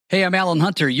Hey, I'm Alan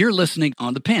Hunter. You're listening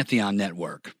on the Pantheon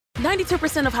Network.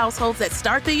 92% of households that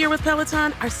start the year with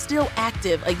Peloton are still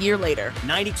active a year later.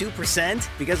 92%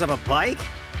 because of a bike?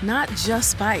 Not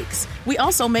just bikes. We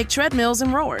also make treadmills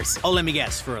and rowers. Oh, let me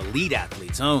guess, for elite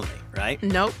athletes only, right?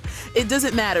 Nope. It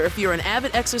doesn't matter if you're an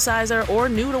avid exerciser or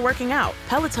new to working out.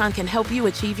 Peloton can help you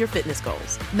achieve your fitness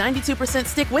goals. 92%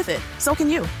 stick with it. So can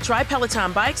you. Try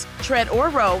Peloton bikes, tread, or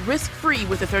row risk-free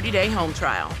with a 30-day home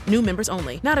trial. New members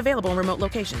only. Not available in remote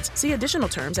locations. See additional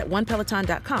terms at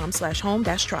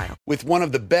onepeloton.com/home-trial. With one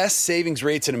of the best savings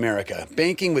rates in America,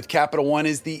 banking with Capital One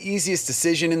is the easiest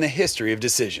decision in the history of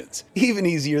decisions. Even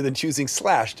easier than choosing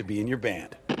Slash to be in your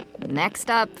band. Next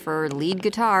up for lead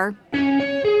guitar.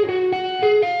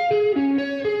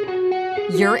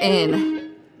 You're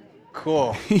in.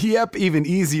 Cool. Yep, even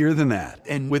easier than that.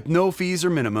 And with no fees or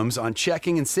minimums on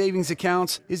checking and savings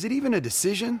accounts, is it even a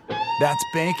decision? That's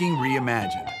banking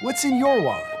reimagined. What's in your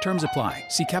wallet? Terms apply.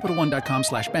 See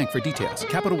CapitalOne.com/bank for details.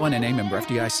 Capital One N.A. member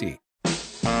FDIC.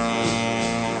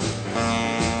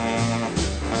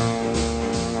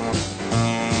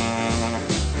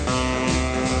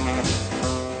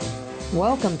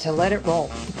 Welcome to Let It Roll,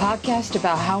 the podcast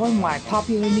about how and why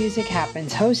popular music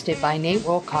happens, hosted by Nate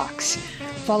Wilcox.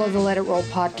 Follow the Let It Roll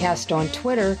podcast on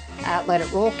Twitter at Let It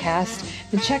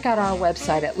Rollcast, and check out our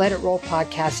website at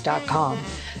letitrollpodcast.com.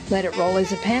 Let It Roll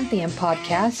is a Pantheon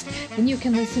podcast, and you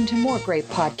can listen to more great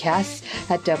podcasts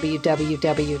at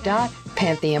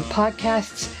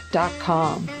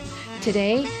www.pantheonpodcasts.com.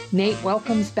 Today, Nate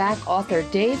welcomes back author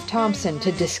Dave Thompson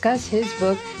to discuss his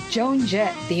book, Joan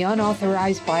Jett, The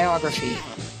Unauthorized Biography.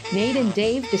 Nate and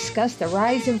Dave discuss the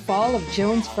rise and fall of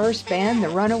Joan's first band, The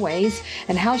Runaways,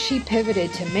 and how she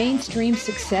pivoted to mainstream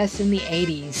success in the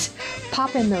 80s.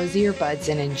 Pop in those earbuds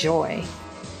and enjoy.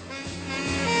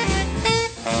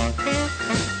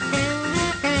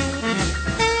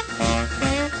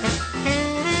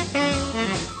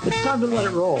 It's time to let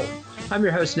it roll. I'm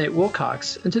your host, Nate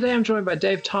Wilcox, and today I'm joined by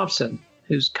Dave Thompson,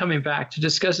 who's coming back to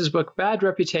discuss his book, Bad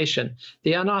Reputation,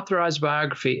 The Unauthorized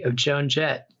Biography of Joan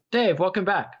Jett. Dave, welcome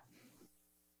back.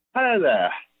 Hello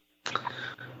there.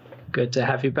 Good to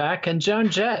have you back. And Joan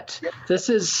Jett, this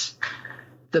is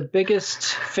the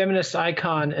biggest feminist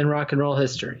icon in rock and roll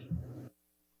history.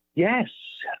 Yes.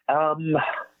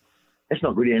 There's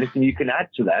not really anything you can add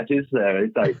to that, is there?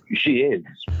 It's like, she is.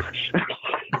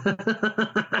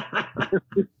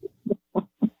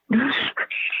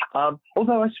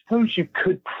 Although I suppose you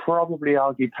could probably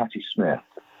argue Patti Smith.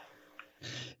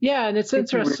 Yeah, and it's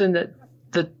interesting that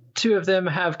the two of them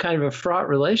have kind of a fraught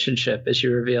relationship, as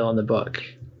you reveal in the book.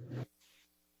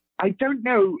 I don't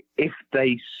know if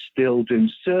they still do.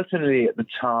 Certainly at the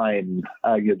time,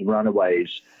 the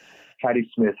Runaways, Patti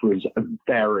Smith was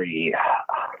very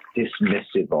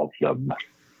dismissive of them.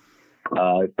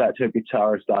 In fact, her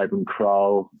guitarist Ivan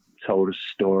Kroll told a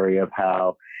story of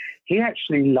how he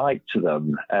actually liked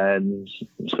them and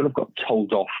sort of got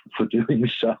told off for doing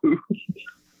so.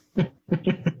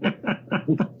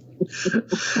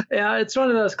 Yeah, it's one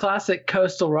of those classic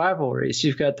coastal rivalries.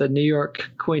 You've got the New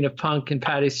York Queen of Punk and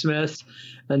Patti Smith,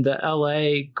 and the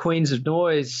L.A. Queens of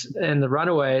Noise and the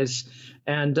Runaways,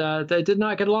 and they did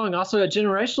not get along. Also, a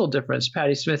generational difference.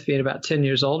 Patti Smith being about 10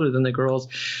 years older than the girls.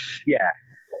 Yeah.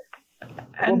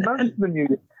 Well, most of the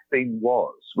music scene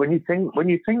was. When you think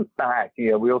back,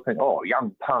 we all think, oh,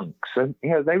 young punks, and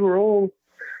they were all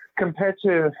compared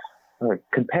to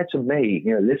me,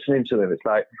 listening to them. It's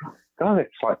like, God,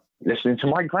 it's like listening to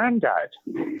my granddad.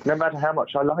 No matter how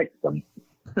much I like them,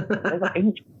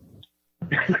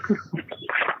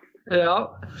 Yeah,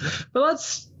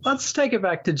 but let's take it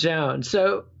back to Joan.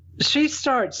 So she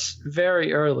starts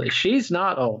very early. She's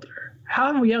not older.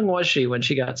 How young was she when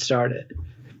she got started?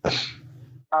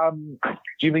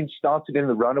 Do you mean started in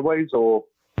the Runaways, or?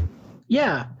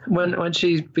 Yeah, when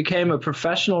she became a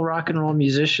professional rock and roll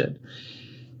musician.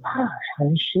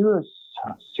 She was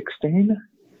 16.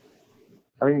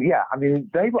 They were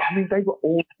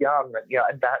all young,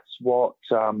 and that's what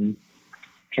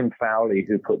Kim Fowley,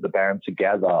 who put the band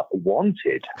together,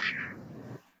 wanted.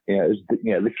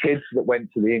 The kids that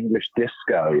went to the English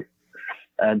disco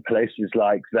and places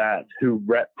like that, who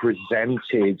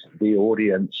represented the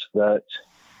audience that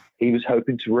he was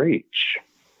hoping to reach,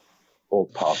 or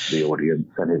part of the audience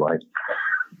anyway.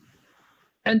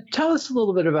 And tell us a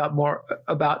little bit more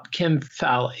about Kim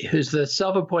Fowley, who's the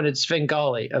self-appointed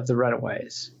Svengali of the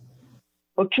Runaways.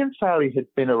 Well, Kim Fowley had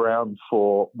been around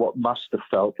for what must have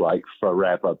felt like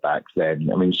forever back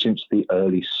then. I mean, since the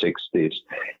early 60s.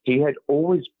 He had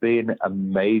always been a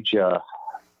major,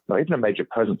 not even a major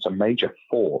presence, a major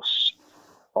force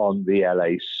on the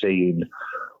LA scene,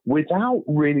 without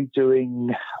really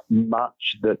doing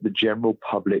much that the general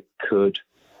public could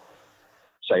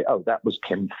say, oh, that was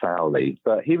Kim Fowley.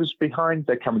 But he was behind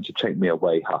They're Coming to Take Me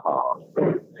Away, Ha Ha,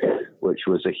 which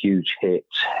was a huge hit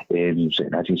in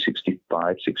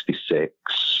 1965,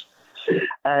 66.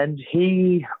 And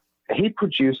he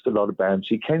produced a lot of bands.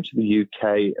 He came to the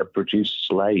UK and produced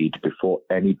Slade before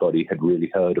anybody had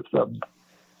really heard of them.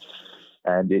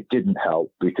 And it didn't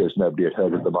help because nobody had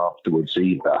heard of them afterwards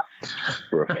either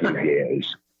for a few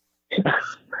years.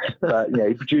 But yeah,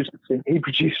 he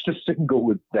produced a single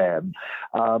with them.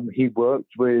 He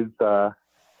worked with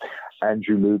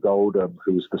Andrew Loog Oldham,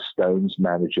 who was the Stones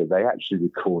manager. They actually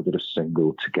recorded a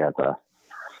single together.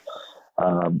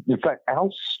 In fact,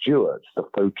 Al Stewart, the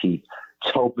folkie,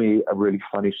 told me a really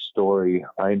funny story.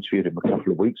 I interviewed him a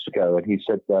couple of weeks ago, and he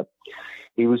said that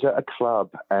he was at a club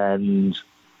and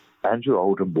Andrew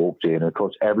Oldham walked in, and of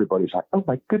course everybody's like, oh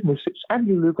my goodness, it's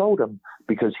Andrew Loog Oldham,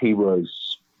 because he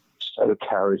was so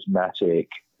charismatic.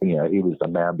 You know, he was the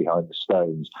man behind the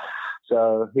Stones.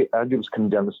 So Andrew was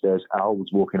coming down the stairs, Al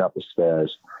was walking up the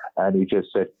stairs, and he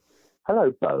just said,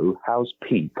 hello, Bo, how's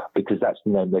Peep? Because that's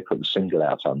the name they put the single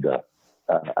out under.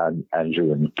 And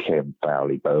Andrew and Kim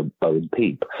Fowley, Bo and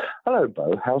Peep. Hello,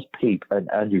 Bo, how's Peep? And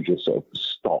Andrew just sort of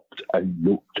stopped and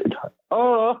looked and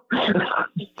oh,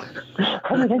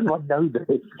 how did anyone know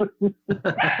this?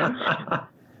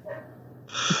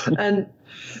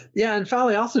 And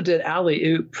Fowley also did Alley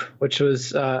Oop, which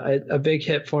was a big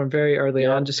hit for him very early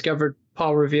on. Discovered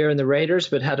Paul Revere and the Raiders,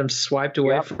 but had him swiped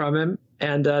away from him.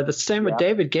 And the same with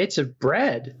David Gates of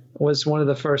Bread was one of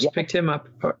the first, picked him up,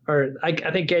 or I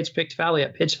think Gates picked Fowley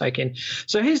up hitchhiking.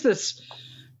 So he's this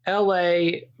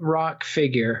L.A. rock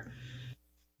figure.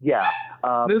 Yeah,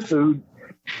 who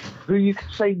you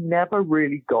could say never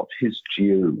really got his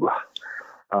due.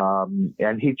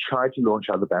 And he tried to launch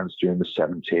other bands during the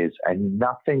 70s, and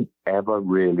nothing ever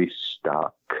really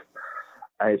stuck.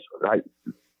 It's like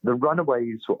the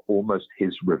Runaways were almost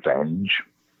his revenge.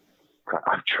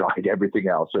 I've tried everything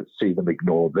else. Let's see them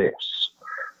ignore this.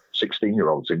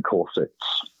 16-year-olds in corsets.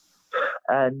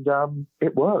 And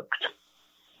it worked.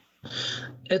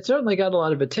 It certainly got a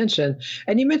lot of attention.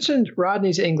 And you mentioned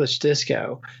Rodney's English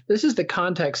Disco. This is the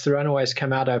context the Runaways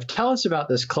come out of. Tell us about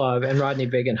this club and Rodney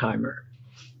Bingenheimer.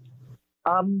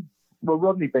 Well,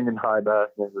 Rodney Bingenheimer,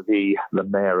 the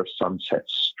mayor of Sunset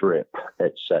Strip,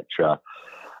 etc.,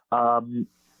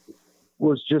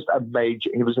 was just a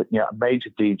major. He was a major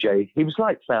DJ. He was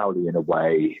like Fowley in a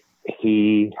way.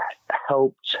 He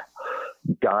helped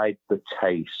guide the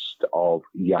taste of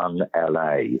young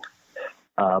LA.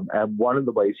 And one of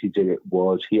the ways he did it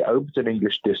was he opened an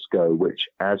English disco, which,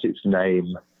 as its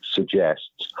name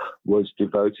suggests, was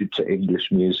devoted to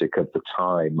English music of the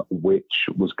time, which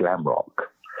was glam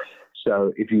rock.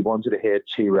 So if you wanted to hear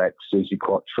T-Rex, Suzi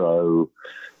Quatro,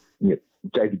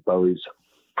 David Bowie's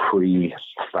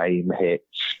pre-fame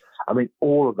hits, I mean,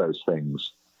 all of those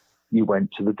things, you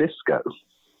went to the disco.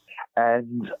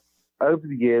 And over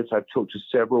the years, I've talked to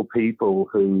several people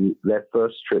who their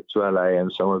first trip to LA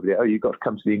and some of the, you've got to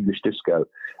come to the English disco.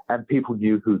 And people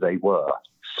knew who they were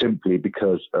simply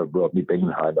because of Rodney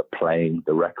Bingenheimer playing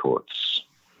the records.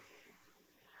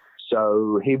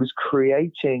 So he was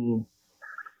creating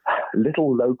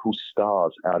little local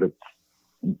stars out of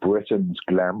Britain's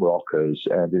glam rockers,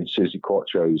 and in Suzi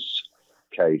Quatro's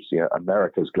case,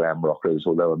 America's glam rockers,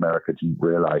 although America didn't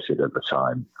realize it at the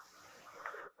time.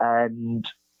 And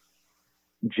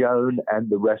Joan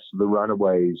and the rest of the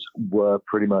Runaways were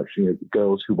pretty much the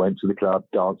girls who went to the club,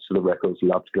 danced to the records,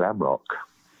 loved glam rock.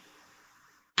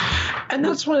 And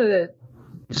that's one of the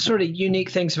sort of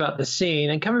unique things about the scene.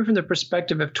 And coming from the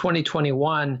perspective of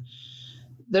 2021,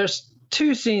 there's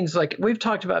two scenes, like we've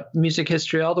talked about music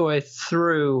history all the way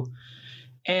through,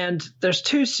 and there's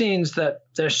two scenes that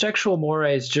their sexual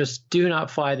mores just do not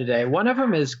fly today. One of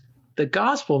them is the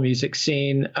gospel music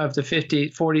scene of the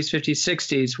 40s, 50s,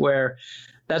 60s, where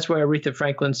that's where Aretha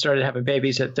Franklin started having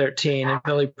babies at 13 and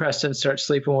Billy Preston starts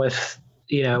sleeping with,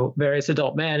 various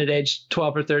adult men at age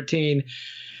 12 or 13.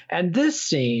 And this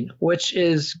scene, which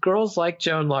is girls like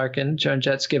Joan Larkin, Joan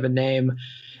Jett's given name,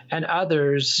 and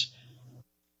others,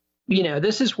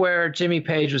 this is where Jimmy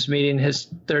Page was meeting his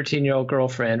 13-year-old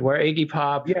girlfriend, where Iggy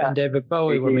Pop and David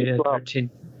Bowie were meeting at 13.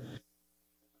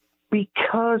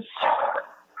 Because,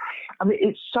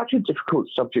 it's such a difficult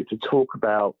subject to talk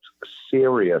about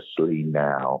seriously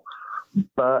now,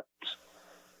 but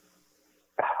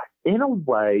in a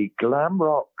way, glam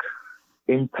rock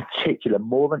in particular,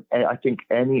 more than I think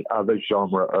any other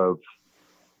genre of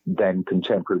then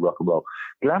contemporary rock and roll,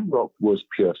 glam rock was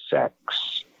pure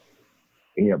sex.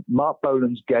 Mark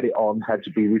Bolan's Get It On had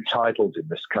to be retitled in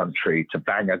this country to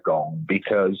Bang a Gong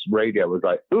because radio was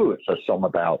like, ooh, it's a song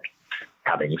about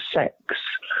having sex.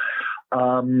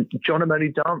 John, I'm Only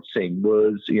Dancing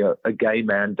was, a gay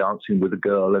man dancing with a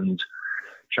girl and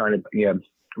trying to,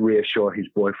 reassure his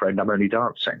boyfriend, I'm only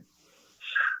dancing.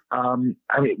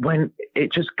 When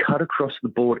it just cut across the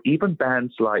board, even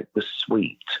bands like The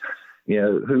Sweet,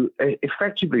 who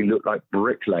effectively looked like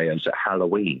bricklayers at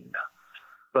Halloween.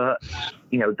 But,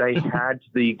 they had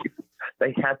the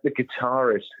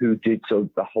guitarist who did sort of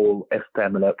the whole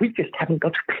effeminate, we just haven't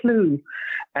got a clue.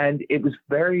 And it was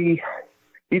very,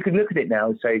 you can look at it now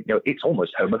and say, it's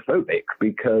almost homophobic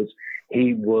because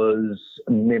he was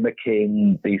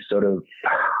mimicking the sort of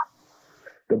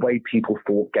the way people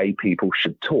thought gay people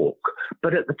should talk.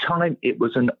 But at the time, it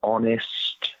was an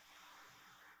honest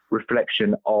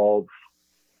reflection of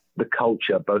the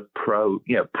culture, both pro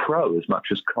as much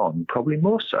as con, probably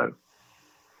more so.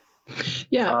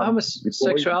 Yeah,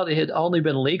 homosexuality had only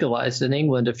been legalized in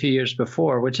England a few years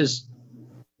before, which is,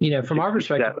 from our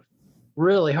perspective,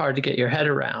 really hard to get your head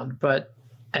around. But,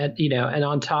 and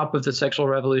on top of the sexual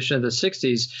revolution of the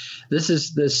 60s, this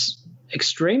is this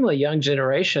extremely young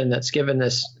generation that's given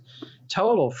this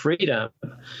total freedom,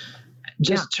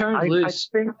 turned loose.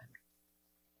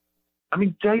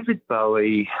 David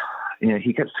Bowie,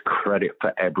 he gets credit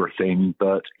for everything,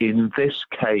 but in this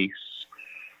case,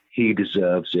 he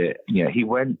deserves it.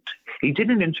 He did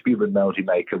an interview with Melody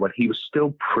Maker when he was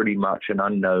still pretty much an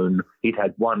unknown. He'd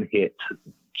had one hit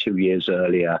 2 years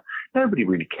earlier. Nobody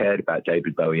really cared about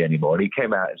David Bowie anymore. And he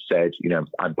came out and said,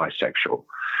 I'm bisexual.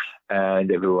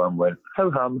 And everyone went,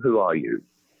 ho-hum, who are you?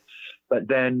 But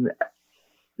then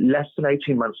less than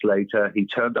 18 months later, he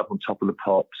turned up on Top of the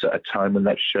Pops at a time when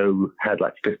that show had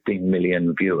like 15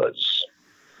 million viewers.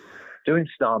 Doing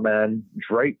Starman,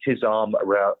 draped his arm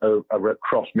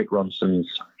across Mick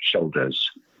Ronson's shoulders.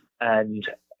 And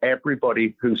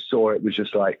everybody who saw it was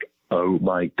just like, oh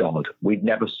my God, we'd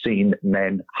never seen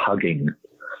men hugging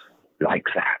like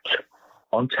that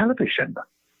on television.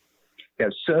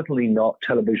 Certainly not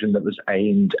television that was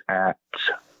aimed at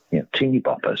teeny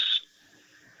boppers.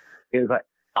 It was like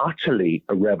utterly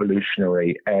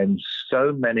revolutionary, and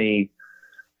so many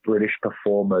British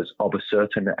performers of a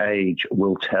certain age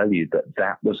will tell you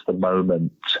that was the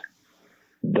moment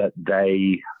that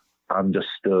they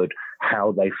understood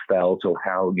how they felt or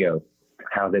how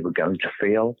they were going to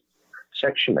feel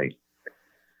sexually.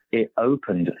 It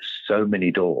opened so many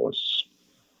doors.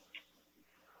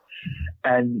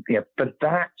 And for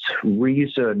that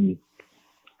reason,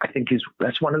 I think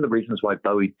that's one of the reasons why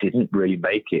Bowie didn't really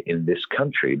make it in this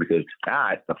country, because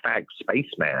it's the fag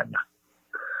spaceman.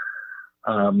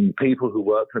 People who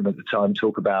worked for him at the time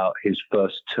talk about his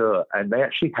first tour, and they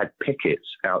actually had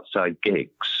pickets outside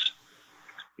gigs,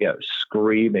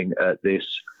 screaming at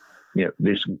this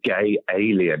gay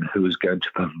alien who was going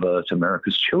to pervert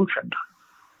America's children.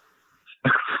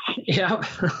 Yeah,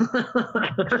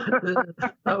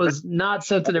 that was not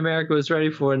something America was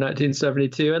ready for in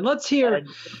 1972. And let's hear,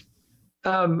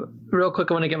 real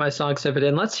quick, I want to get my song snippet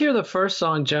in. Let's hear the first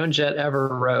song Joan Jett ever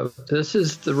wrote. This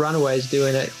is the Runaways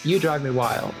doing it, You Drive Me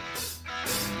Wild.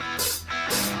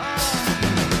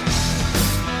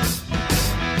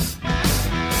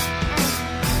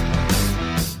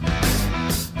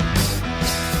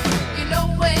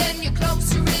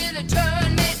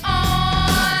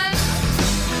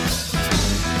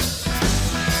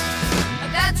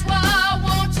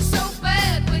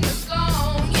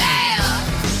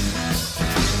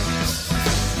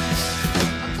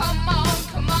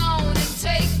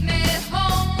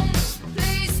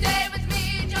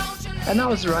 And that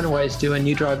was the Runaways doing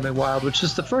You Drive Me Wild, which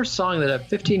is the first song that a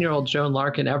 15-year-old Joan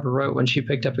Larkin ever wrote when she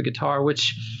picked up a guitar,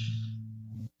 which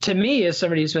to me, as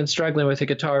somebody who's been struggling with a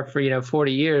guitar for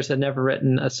 40 years and never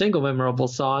written a single memorable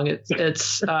song, it's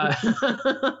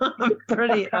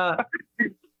pretty...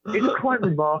 It's quite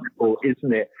remarkable,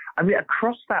 isn't it?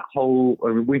 Across that whole...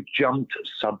 we've jumped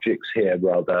subjects here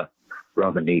rather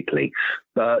neatly,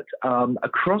 but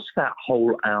across that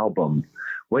whole album...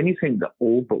 When you think that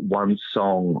all but one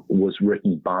song was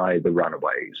written by the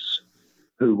Runaways,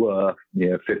 who were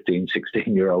 15,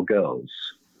 16-year-old girls,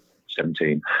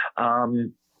 17,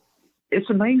 it's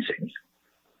amazing.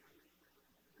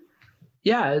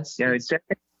 Yeah, it's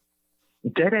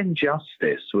Dead End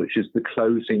Justice, which is the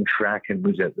closing track and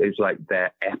is like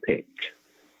their epic.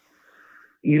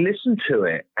 You listen to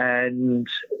it and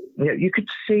you could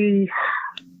see,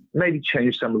 maybe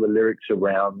change some of the lyrics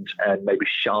around and maybe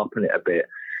sharpen it a bit.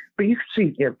 But you could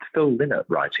see Phil Lynott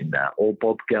writing that, or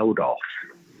Bob Geldof.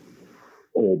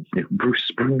 or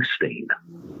Bruce Springsteen.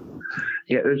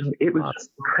 Yeah, it was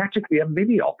practically a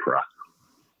mini opera.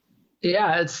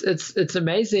 Yeah, it's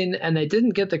amazing, and they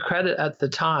didn't get the credit at the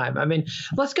time. I mean,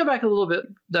 let's go back a little bit,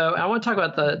 though. I want to talk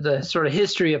about the sort of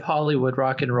history of Hollywood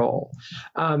rock and roll.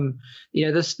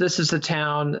 This is a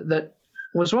town that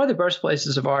was one of the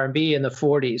birthplaces of R&B in the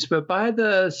 40s, but by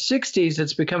the 60s,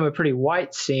 it's become a pretty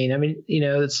white scene. I mean,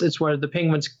 it's where the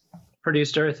Penguins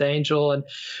produced Earth Angel, and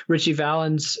Ritchie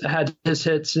Valens had his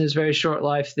hits in his very short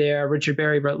life there. Richard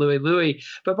Berry wrote Louie Louie.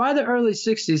 But by the early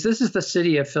 60s, this is the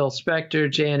city of Phil Spector,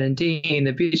 Jan and Dean,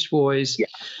 the Beach Boys. Yeah.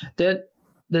 Then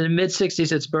the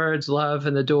mid-60s, it's Byrds, Love,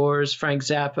 and the Doors, Frank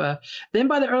Zappa. Then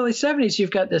by the early 70s, you've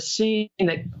got this scene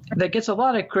that gets a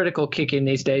lot of critical kicking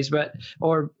these days,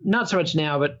 or not so much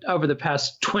now, but over the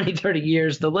past 20, 30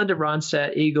 years, the Linda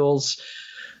Ronstadt, Eagles,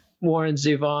 Warren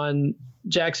Zevon,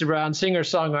 Jackson Browne,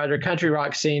 singer-songwriter, country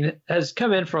rock scene has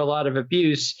come in for a lot of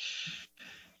abuse.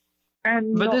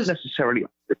 And not necessarily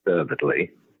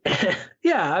undeservedly.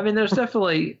 Yeah, I mean,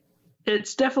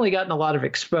 it's definitely gotten a lot of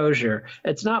exposure.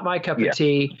 It's not my cup of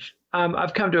tea.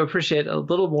 I've come to appreciate it a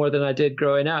little more than I did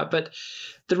growing up. But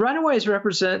the Runaways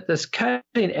represent this cutting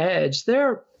edge.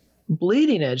 They're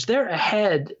bleeding edge. They're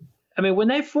ahead. I mean, when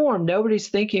they form, nobody's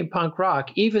thinking punk rock,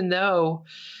 even though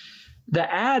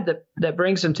the ad that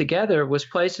brings them together was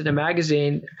placed in a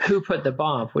magazine, Who Put the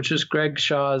Bump, which was Greg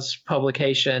Shaw's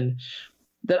publication,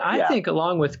 that I think,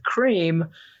 along with Cream,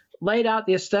 laid out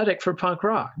the aesthetic for punk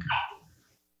rock.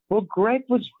 Well, Greg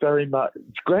is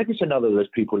another of those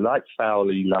people like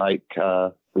Fowley, like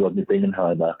Rodney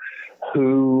Bingenheimer,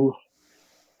 who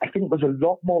I think was a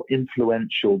lot more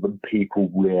influential than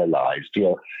people realized.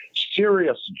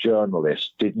 Serious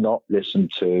journalists did not listen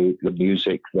to the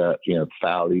music that,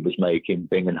 Fowley was making,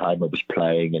 Bingenheimer was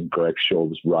playing, and Greg Shaw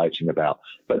was writing about,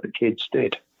 but the kids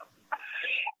did.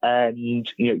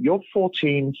 And, you're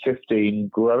 14, 15,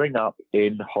 growing up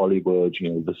in Hollywood,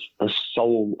 the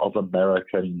soul of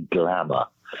American glamour.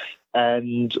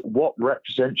 And what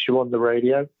represents you on the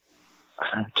radio?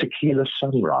 Tequila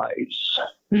Sunrise.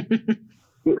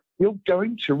 You're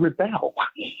going to rebel.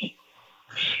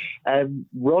 And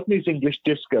Rodney's English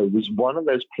Disco was one of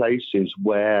those places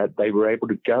where they were able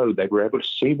to go. They were able to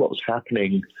see what was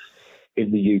happening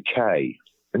in the UK,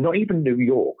 and not even New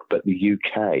York, but the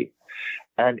UK.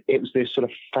 And it was this sort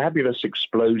of fabulous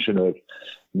explosion of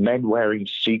men wearing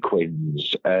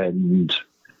sequins and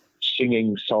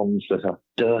singing songs that are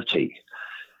dirty.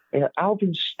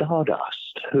 Alvin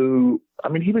Stardust, who,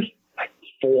 he was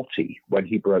 40 when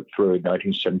he broke through in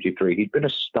 1973. He'd been a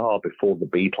star before the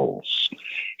Beatles.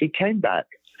 He came back,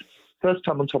 first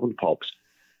time on Top of the Pops,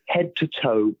 head to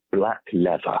toe black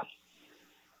leather.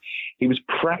 He was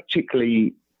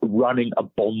practically running a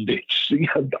bondage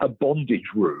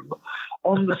room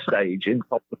on the stage in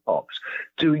Top of the Pops,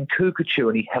 doing Cuckoo,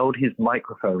 and he held his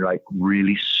microphone like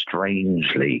really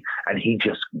strangely, and he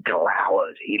just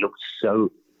glowered. He looked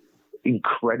so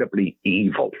incredibly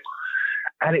evil.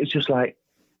 And it was just like,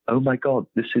 oh my God,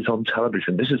 this is on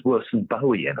television. This is worse than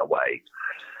Bowie in a way.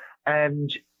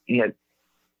 And,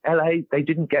 LA, they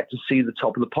didn't get to see the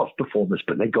Top of the Pops performance,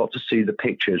 but they got to see the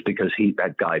pictures because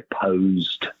that guy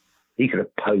posed. He could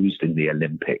have posed in the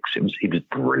Olympics. He was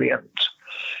brilliant.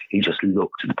 He just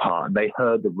looked the part. And they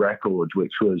heard the record,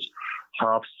 which was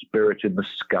half Spirit in the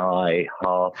Sky,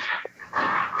 half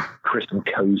Chris and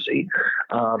Cozy.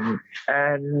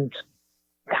 And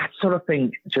that sort of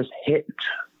thing just hit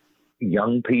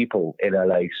young people in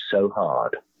LA so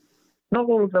hard. Not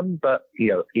all of them, but,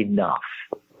 enough.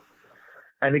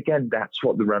 And again, that's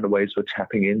what the Runaways were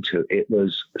tapping into. It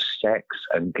was sex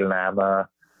and glamour,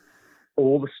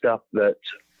 all the stuff that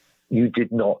you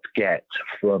did not get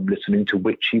from listening to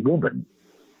Witchy Woman.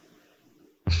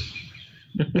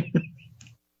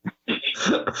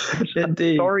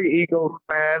 Indeed. Sorry, Eagles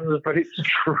fans, but it's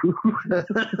true.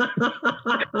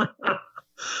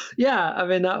 Yeah,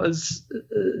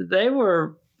 they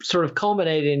were sort of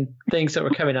culminating things that were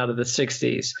coming out of the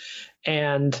 60s.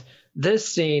 And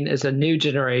this scene is a new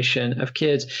generation of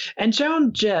kids. And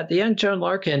Joan Jett, the young Joan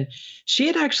Larkin, she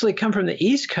had actually come from the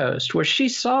East Coast where she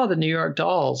saw the New York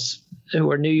Dolls, who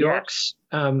were New York's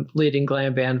leading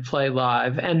glam band, play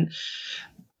live. And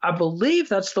I believe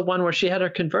that's the one where she had her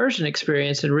conversion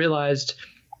experience and realized,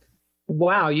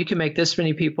 wow, you can make this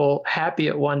many people happy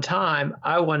at one time.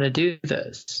 I want to do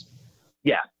this.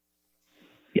 Yeah.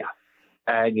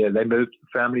 And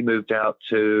family moved out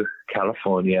to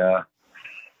California,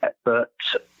 but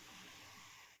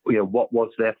what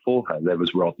was there for her? There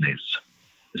was Rodney's.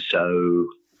 So,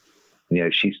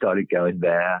 she started going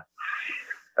there,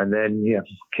 and then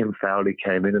Kim Fowley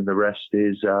came in, and the rest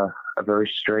is a very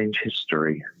strange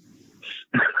history.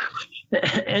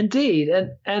 Indeed.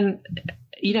 And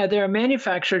they're a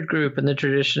manufactured group in the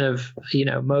tradition of,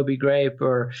 Moby Grape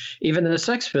or even the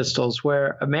Sex Pistols,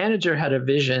 where a manager had a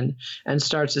vision and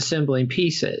starts assembling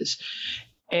pieces.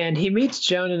 And he meets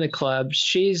Joan in the club.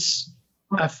 She's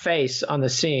a face on the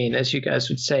scene, as you guys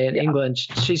would say in England.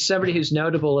 She's somebody who's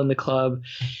notable in the club.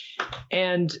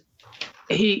 And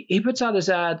he puts out his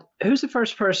ad. Who's the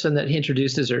first person that he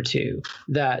introduces her to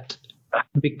that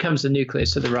becomes the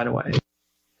nucleus of the Runaway?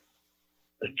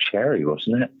 Cherry,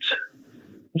 wasn't it?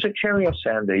 Was it Cherry or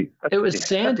Sandy? It was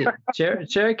Sandy.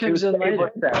 Cherry comes in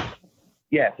later.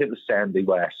 Yes, it was Sandy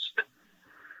West.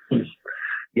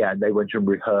 Yeah, and they went and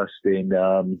rehearsed in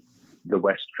the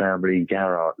West family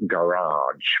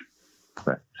garage.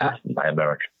 My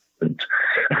American.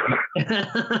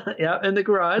 Yeah, in the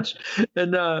garage.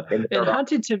 And in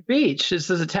Huntington Beach, this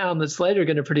is a town that's later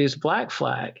going to produce Black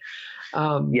Flag.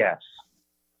 Yes.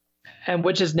 And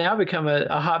which has now become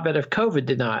a hotbed of COVID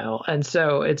denial. And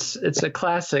so it's a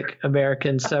classic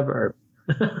American suburb.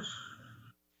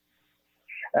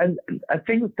 And I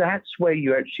think that's where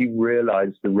you actually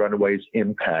realize the Runaways'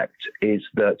 impact is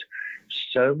that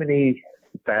so many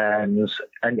bands,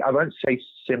 and I won't say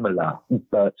similar,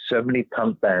 but so many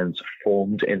punk bands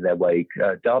formed in their wake.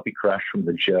 Darby Crash from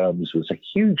the Germs was a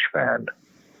huge fan.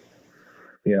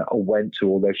 Went to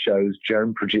all their shows.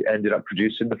 Joan ended up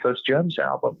producing the first Germs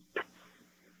album.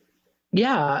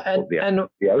 Yeah, the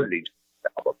only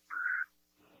album.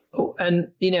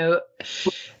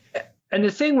 And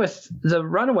the thing with the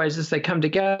Runaways is they come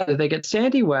together. They get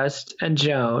Sandy West and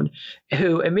Joan,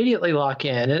 who immediately lock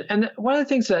in. And one of the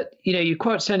things that, you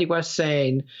quote Sandy West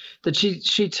saying that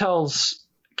she tells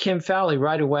Kim Fowley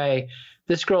right away,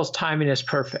 this girl's timing is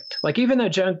perfect. Like, even though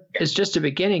Joan is just a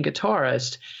beginning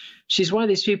guitarist, she's one of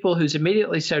these people who's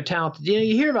immediately so talented.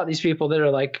 You hear about these people that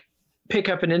are like, pick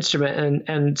up an instrument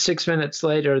and 6 minutes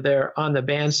later they're on the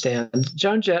bandstand.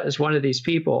 Joan Jett is one of these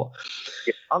people.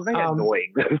 Yeah, aren't they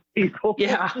annoying, those people?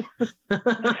 Yeah.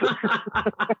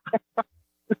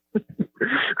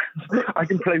 I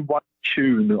can play one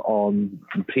tune on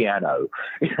piano.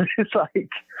 It's like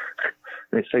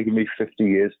it's taken me 50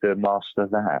 years to master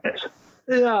that.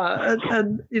 Yeah,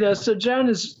 and so Joan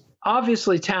is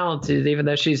obviously talented, even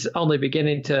though she's only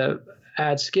beginning to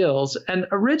add skills. And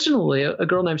originally, a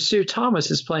girl named Sue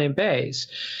Thomas is playing bass,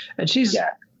 and she's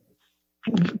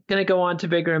going to go on to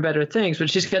bigger and better things, but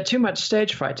she's got too much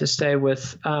stage fright to stay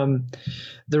with the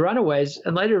Runaways,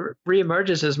 and later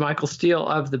reemerges as Michael Steele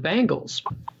of the Bangles.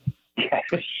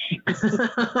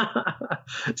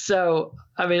 So,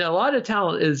 I mean, a lot of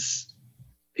talent is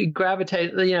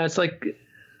gravitate. It's like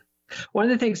one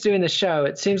of the things doing the show,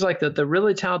 it seems like that the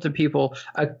really talented people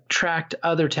attract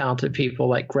other talented people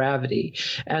like gravity.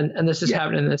 And this is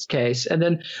happening in this case. And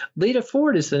then Lita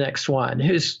Ford is the next one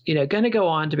who's, going to go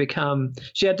on to become,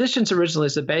 she auditions originally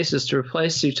as the bassist to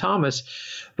replace Sue Thomas,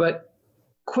 but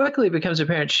quickly becomes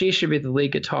apparent she should be the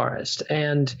lead guitarist.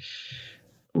 And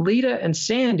Lita and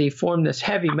Sandy form this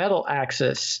heavy metal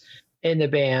axis in the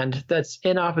band that's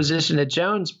in opposition to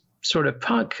Joan's sort of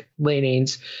punk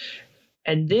leanings.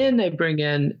 And then they bring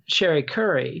in Cherie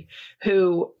Currie,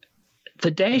 who the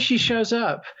day she shows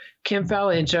up, Kim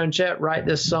Fowley and Joan Jett write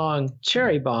this song,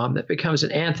 Cherry Bomb, that becomes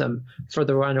an anthem for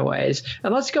the Runaways.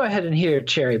 And let's go ahead and hear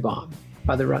Cherry Bomb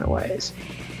by the Runaways.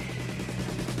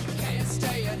 Can't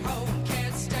stay at home,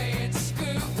 can't stay at school.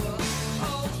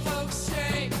 Old folks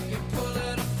say you're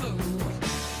pulling a fool.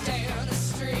 Down the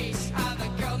street, I'm the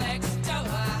girl next door.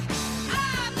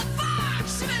 I'm the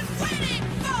fox you've been waiting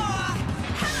for.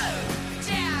 Hello,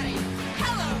 Daddy.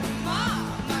 Hello,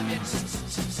 Mom. I'm your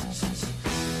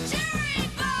Cherry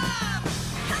Bomb.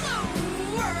 Hello,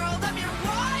 world. I'm your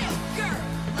wild girl.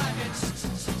 I'm your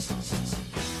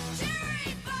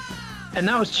Cherry Bomb. And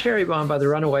that was Cherry Bomb by the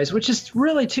Runaways, which is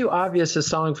really too obvious a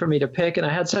song for me to pick. And I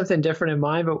had something different in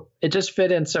mind, but it just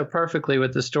fit in so perfectly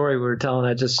with the story we were telling.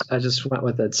 I just went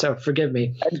with it. So forgive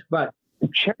me. But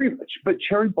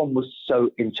Cherry Bomb was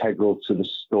so integral to the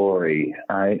story.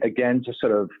 Again, to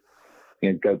sort of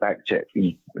go back to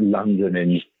London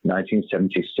in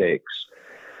 1976.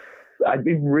 I'd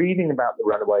been reading about the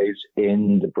Runaways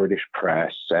in the British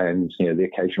press and the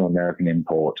occasional American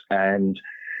import, and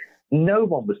no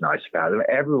one was nice about them.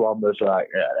 Everyone was like,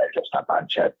 they're just a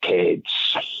bunch of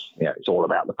kids. It's all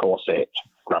about the corset.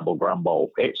 Grumble,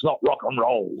 grumble. It's not rock and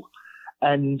roll.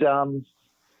 And I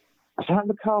sat in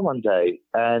the car one day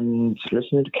and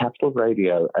listening to Capital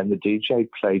Radio, and the DJ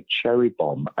played Cherry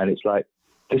Bomb, and it's like,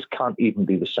 this can't even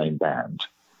be the same band,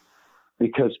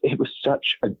 because it was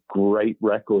such a great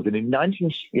record. And in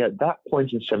that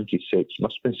point in 76,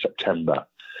 must have been September,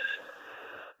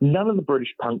 none of the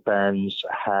British punk bands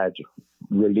had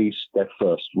released their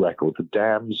first record. The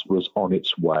Damned was on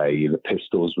its way. The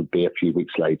Pistols would be a few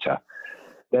weeks later.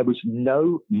 There was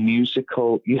no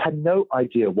musical, you had no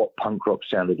idea what punk rock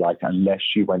sounded like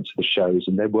unless you went to the shows,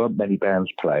 and there weren't many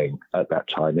bands playing at that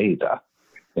time either.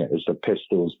 It was the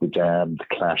Pistols, the Damned, the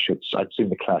Clash. I'd seen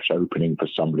the Clash opening for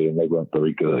somebody and they weren't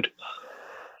very good.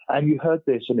 And you heard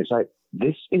this and it's like,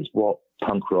 this is what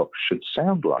punk rock should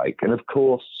sound like. And of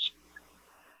course,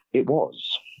 it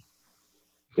was.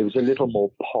 It was a little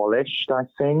more polished, I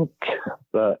think,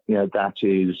 but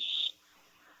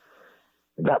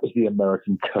that was the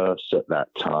American curse at that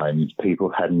time. People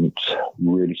hadn't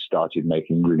really started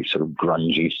making really sort of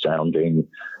grungy sounding,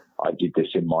 I did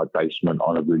this in my basement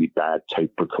on a really bad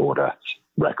tape recorder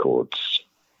records.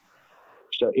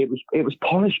 So it was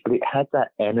polished, but it had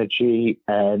that energy,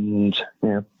 and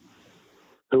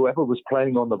whoever was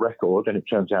playing on the record, and it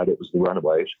turns out it was the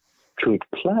Runaways, could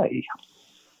play.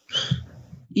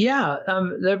 Yeah,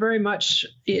 they're very much,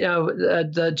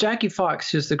 the Jackie Fox,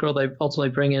 who's the girl they ultimately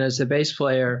bring in as the bass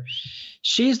player,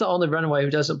 she's the only Runaway who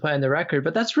doesn't play on the record,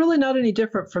 but that's really not any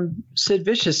different from Sid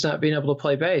Vicious not being able to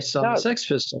play bass on the Sex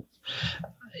Pistols.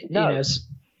 No.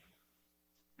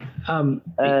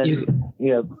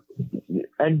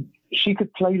 And she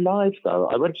could play live, though.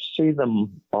 I went to see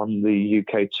them on the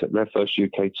their first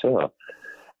UK tour,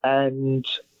 and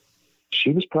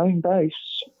she was playing bass.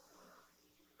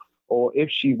 Or if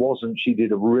she wasn't, she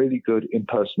did a really good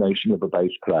impersonation of a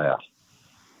bass player.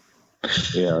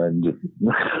 And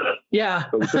yeah,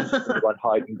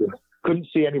 couldn't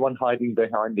see anyone hiding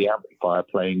behind the amplifier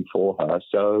playing for her.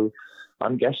 So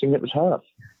I'm guessing it was her.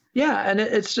 Yeah, and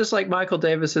it's just like Michael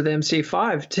Davis of the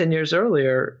MC5 10 years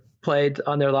earlier played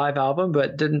on their live album,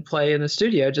 but didn't play in the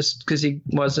studio just because he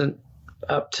wasn't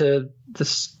up to the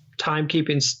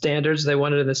timekeeping standards they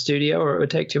wanted in the studio, or it would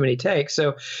take too many takes.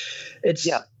 So it's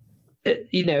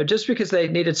just because they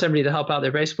needed somebody to help out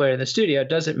their bass player in the studio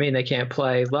doesn't mean they can't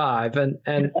play live, and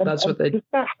that's what they.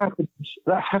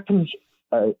 That happens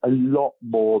a lot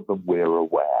more than we're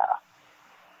aware.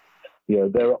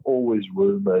 There are always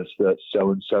rumors that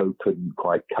so and so couldn't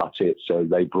quite cut it, so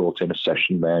they brought in a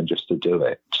session man just to do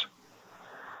it,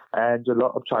 and a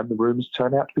lot of time the rumors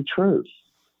turn out to be true.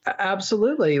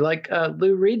 Absolutely. Like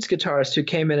Lou Reed's guitarist, who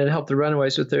came in and helped the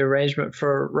Runaways with the arrangement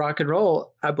for Rock and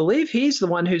Roll, I believe he's the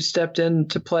one who stepped in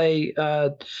to play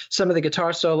some of the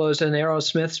guitar solos in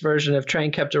Aerosmith's version of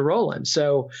Train Kept a Rollin'.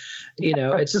 So,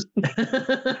 it's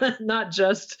not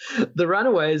just the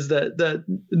Runaways that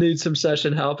need some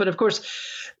session help. And of course,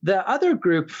 the other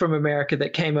group from America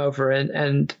that came over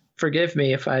and forgive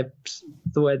me if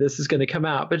the way this is going to come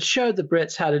out, but showed the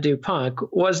Brits how to do punk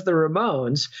was the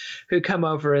Ramones, who come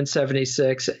over in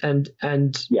 '76 and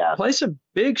play some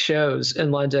big shows in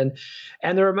London,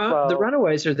 and the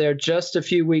Runaways are there just a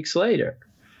few weeks later.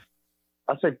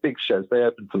 I say big shows. They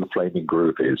opened for the Flaming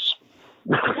Groovies.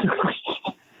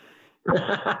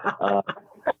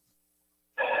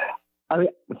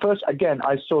 First, again,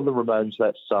 I saw the Ramones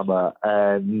that summer,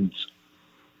 and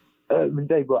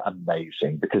they were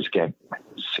amazing because, again, I've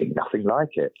seen nothing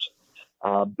like it.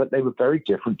 But they were very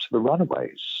different to the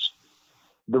Runaways.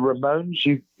 The Ramones,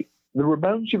 you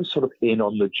were sort of in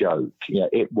on the joke.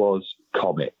 It was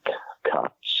comic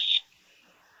cuts,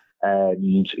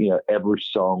 and every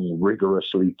song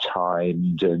rigorously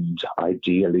timed and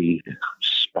ideally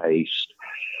spaced.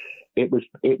 It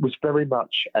was very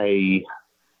much a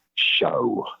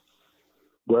show.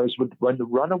 Whereas when the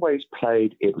Runaways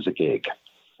played, it was a gig.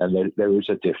 And there is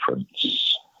a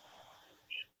difference.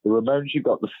 The Ramones, you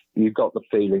got the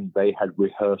feeling they had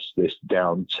rehearsed this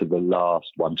down to the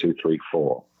last 1, 2, 3,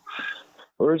 4.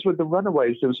 Whereas with the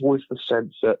Runaways, there was always the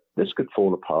sense that this could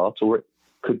fall apart or it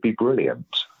could be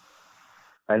brilliant,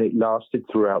 and it lasted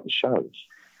throughout the shows.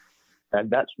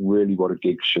 And that's really what a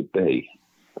gig should be.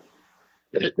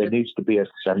 There needs to be a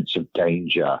sense of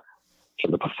danger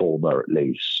for the performer, at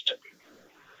least.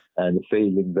 And the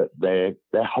feeling that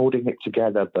they're holding it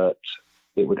together, but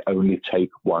it would only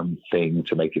take one thing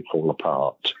to make it fall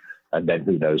apart, and then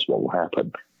who knows what will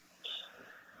happen.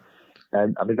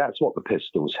 And that's what the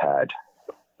Pistols had.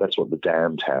 That's what the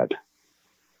Damned had.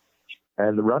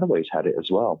 And the Runaways had it as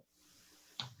well.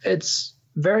 It's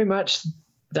very much,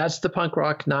 that's the punk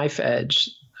rock knife edge,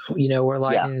 where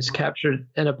lightning is captured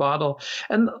in a bottle.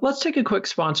 And let's take a quick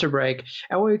sponsor break.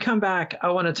 And when we come back, I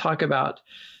want to talk about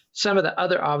some of the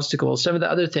other obstacles, some of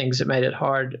the other things that made it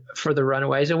hard for the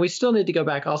Runaways. And we still need to go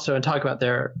back also and talk about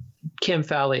their Kim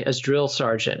Fowley as drill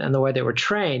sergeant and the way they were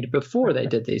trained before they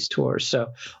did these tours.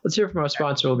 So let's hear from our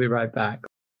sponsor. We'll be right back.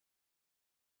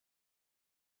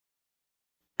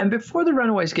 And before the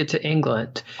Runaways get to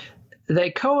England, they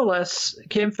coalesce.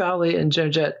 Kim Fowley and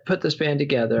Joan Jett put this band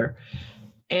together,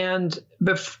 and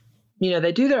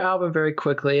they do their album very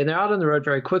quickly, and they're out on the road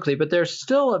very quickly. But there's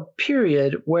still a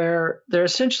period where they're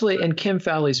essentially in Kim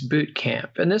Fowley's boot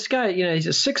camp. And this guy, he's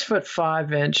a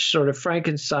 6'5" sort of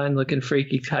Frankenstein-looking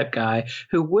freaky type guy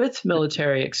who, with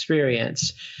military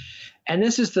experience. And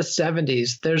this is the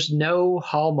 70s. There's no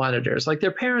hall monitors. Like,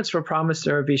 their parents were promised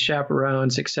there would be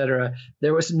chaperones, etc.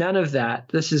 There was none of that.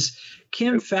 This is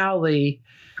Kim Fowley,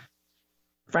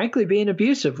 frankly, being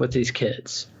abusive with these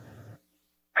kids.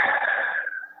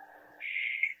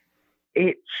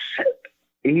 It's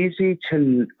easy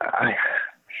to...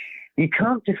 you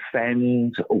can't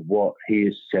defend what he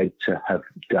is said to have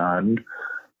done,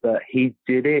 but he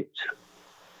did it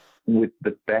with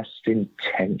the best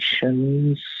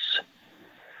intentions.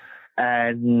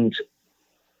 And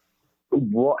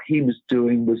what he was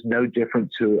doing was no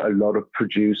different to a lot of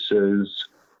producers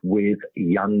with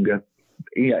younger...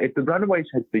 if the Runaways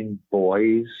had been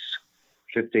boys,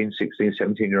 15, 16,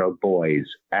 17-year-old boys,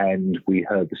 and we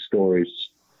heard the stories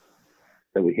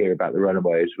that we hear about the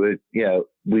Runaways,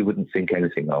 we wouldn't think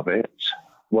anything of it.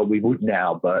 Well, we would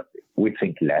now, but we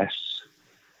think less.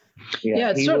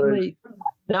 It's certainly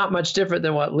not much different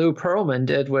than what Lou Pearlman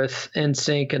did with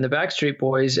NSYNC and the Backstreet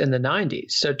Boys in the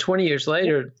 90s. So 20 years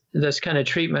later, this kind of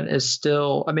treatment is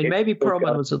still, maybe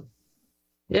Pearlman was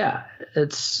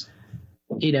it's,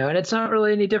 and it's not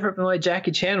really any different from the way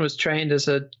Jackie Chan was trained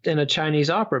in a Chinese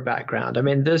opera background. I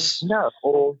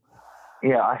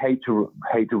hate to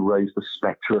raise the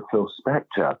specter of Phil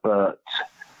Spector, but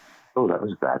that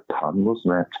was a bad pun,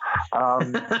 wasn't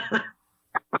it?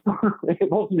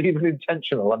 It wasn't even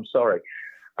intentional. I'm sorry.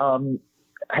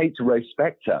 Hate to raise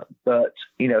Spector, but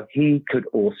he could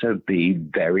also be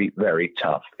very, very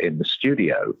tough in the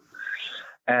studio,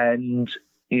 and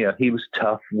he was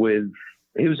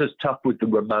as tough with the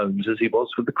Ramones as he was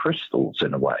with the Crystals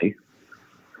in a way.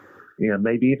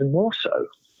 Maybe even more so.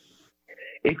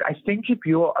 I think if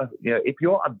you're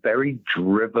a very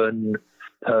driven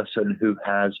person who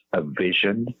has a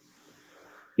vision,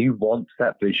 you want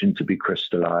that vision to be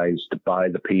crystallized by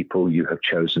the people you have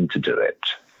chosen to do it.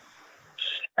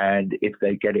 And if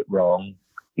they get it wrong,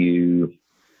 you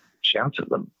shout at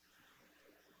them.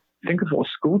 Think of what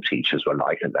school teachers were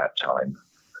like at that time.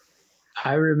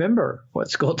 I remember what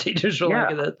school teachers were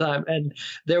like at that time. And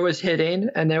there was hitting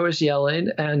and there was yelling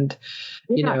and,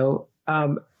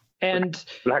 and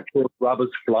blackboard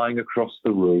rubbers flying across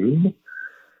the room.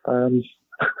 I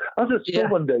was at school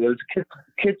one day. There was a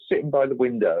kid sitting by the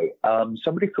window.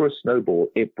 Somebody threw a snowball.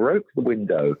 It broke the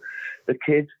window. The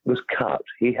kid was cut.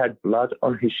 He had blood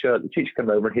on his shirt. The teacher came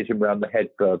over and hit him around the head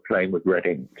for playing with red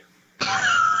ink.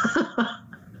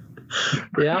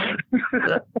 That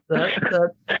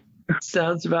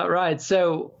sounds about right.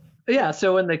 So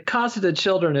when the cosseted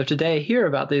children of today hear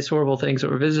about these horrible things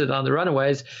that were visited on the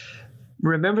Runaways,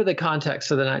 remember the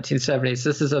context of the 1970s.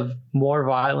 This is a more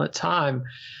violent time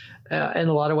in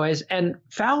a lot of ways. And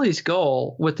Fowley's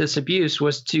goal with this abuse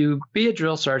was to be a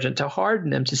drill sergeant, to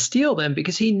harden them, to steel them,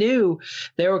 because he knew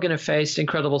they were going to face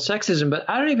incredible sexism. But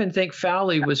I don't even think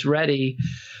Fowley was ready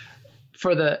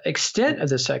for the extent of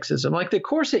the sexism. Like the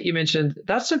corset you mentioned,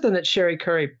 that's something that Sherry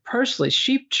Curry personally,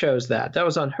 she chose that. That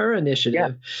was on her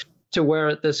initiative to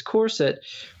wear this corset.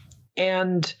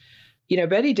 And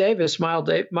Betty Davis,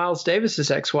 Miles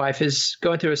Davis's ex-wife, is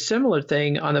going through a similar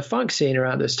thing on the funk scene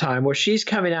around this time, where she's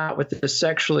coming out with this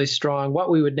sexually strong, what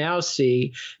we would now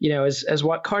see, as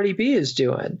what Cardi B is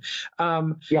doing,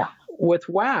 with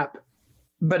WAP.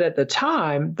 But at the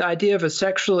time, the idea of a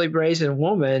sexually brazen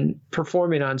woman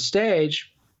performing on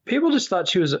stage, people just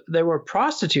thought they were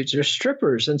prostitutes or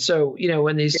strippers. And so,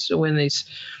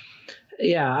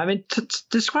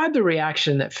 describe the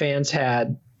reaction that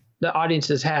the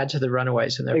audiences had to the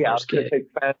Runaways in their first gig.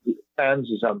 Fans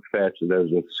is unfair to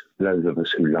those of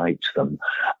us who liked them.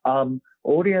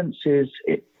 Audiences,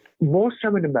 more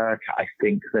so in America, I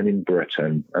think, than in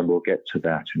Britain, and we'll get to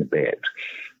that in a bit.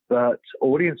 But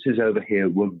audiences over here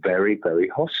were very, very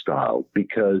hostile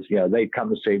because, they'd come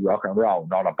to see rock and roll,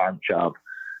 not a bunch of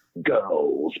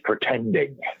girls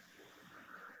pretending.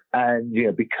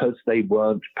 And, because they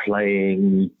weren't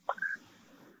playing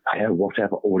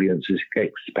whatever audiences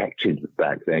expected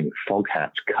back then,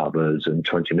 Foghat covers and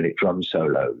 20-minute drum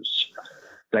solos,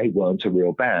 they weren't a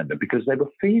real band. And because they were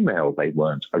female, they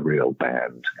weren't a real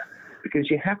band.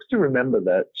 Because you have to remember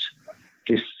that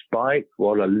despite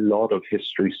what a lot of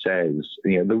history says,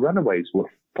 the Runaways were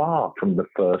far from the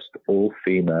first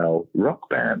all-female rock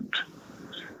band.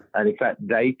 And in fact,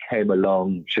 they came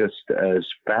along just as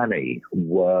Fanny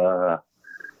were,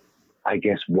 I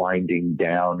guess, winding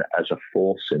down as a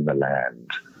force in the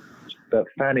land. But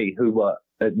Fanny, who were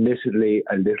admittedly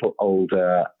a little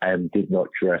older and did not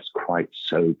dress quite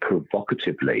so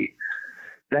provocatively,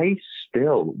 they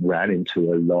still ran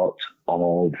into a lot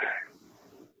of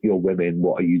 "You're women,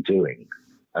 what are you doing?"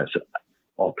 as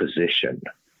opposition.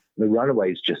 The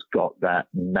Runaways just got that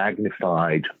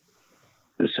magnified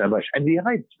so much. And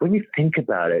when you think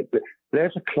about it,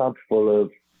 there's a club full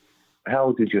of, how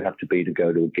old did you have to be to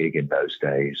go to a gig in those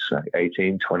days? Like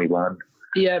 18, 21?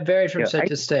 Yeah, it varied from state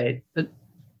to state.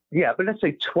 Yeah, but let's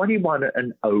say 21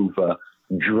 and over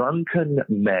drunken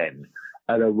men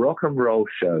at a rock and roll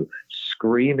show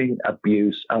screaming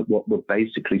abuse at what were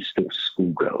basically still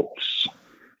schoolgirls.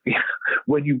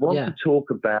 When you want to talk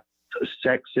about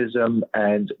sexism,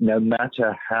 and no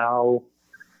matter how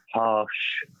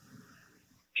harsh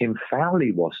Kim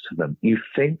Fowley was to them, you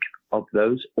think of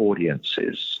those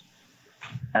audiences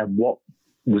and what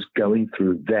was going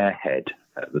through their head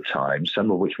at the time,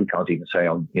 some of which we can't even say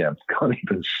can't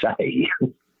even say.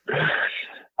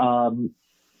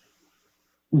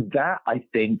 That, I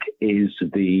think, is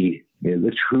the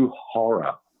true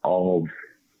horror of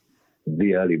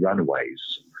the early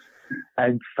Runaways.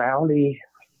 And Fowley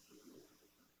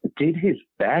did his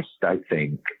best, I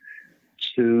think,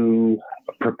 to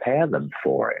prepare them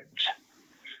for it.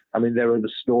 I mean, there are the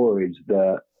stories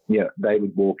that they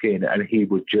would walk in and he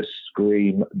would just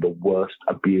scream the worst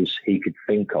abuse he could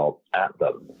think of at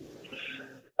them.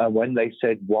 And when they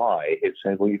said why, he'd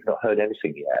say, "Well, you've not heard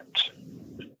anything yet.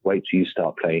 Wait till you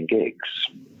start playing gigs."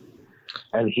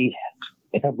 And he,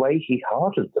 in a way, he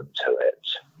hardened them to it.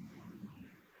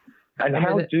 And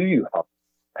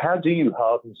how do you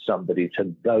harden somebody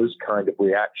to those kind of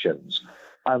reactions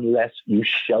unless you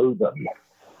show them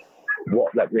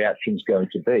what that reaction's going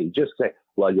to be? Just say,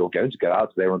 "Well, you're going to go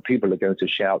out there and people are going to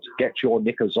shout, 'Get your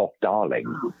knickers off,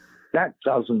 darling.'" That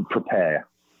doesn't prepare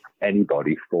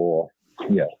anybody for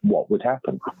what would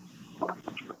happen.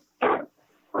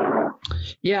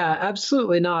 Yeah,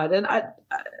 absolutely not. And I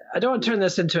don't want to turn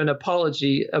this into an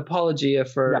apology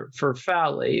for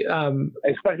Fowley.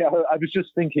 Especially, I was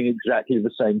just thinking exactly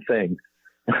the same thing.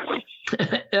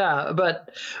 Yeah, but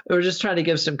we're just trying to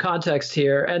give some context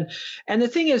here. And the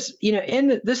thing is,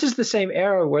 this is the same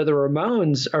era where the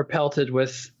Ramones are pelted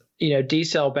with,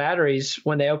 D-cell batteries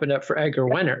when they opened up for Edgar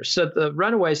Winter. So the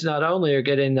Runaways not only are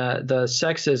getting the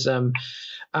sexism,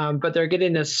 but they're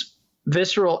getting this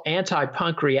visceral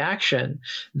anti-punk reaction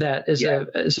that is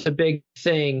a big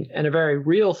thing and a very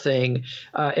real thing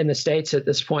in the States at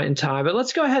this point in time. But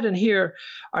let's go ahead and hear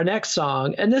our next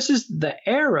song. And this is the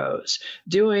Arrows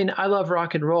doing "I Love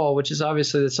Rock and Roll," which is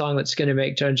obviously the song that's going to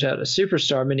make Joan Jett a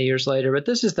superstar many years later. But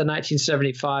this is the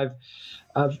 1975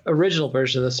 original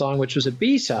version of the song, which was a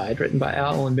B-side written by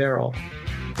Alan Merrill.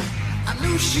 I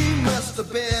knew she must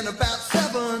have been about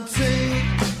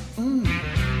 17.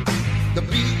 The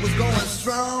beat was going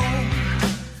strong,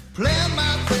 playing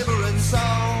my favorite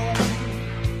song.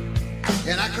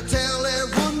 And I could tell it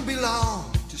wouldn't be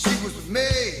long till she was with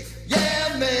me,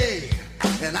 yeah, me.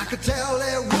 And I could tell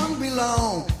it wouldn't be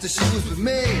long till she was with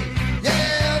me,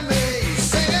 yeah, me.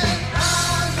 Singing,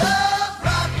 "I love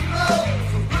rock and roll,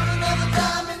 so put another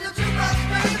dime in your jukebox,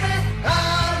 baby. I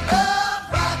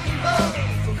love rock and roll,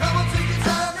 so come on, take your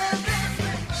time and dance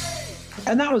with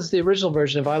me." And that was the original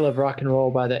version of "I Love Rock and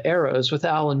Roll" by the Arrows with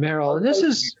Alan Merrill. And this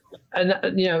is,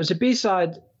 it was a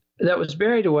B-side that was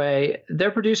buried away.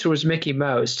 Their producer was Mickey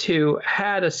Most, who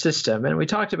had a system. And we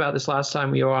talked about this last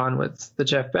time we were on with the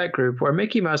Jeff Beck group, where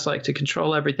Mickey Most liked to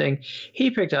control everything.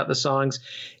 He picked out the songs.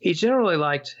 He generally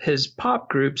liked his pop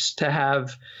groups to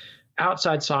have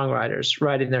outside songwriters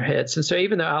writing their hits. And so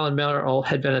even though Alan Merrill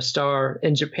had been a star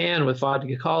in Japan with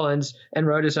Vodka Collins and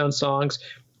wrote his own songs,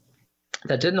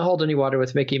 that didn't hold any water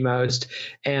with Mickey Most.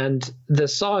 And the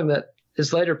song that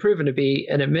is later proven to be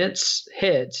an immense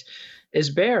hit is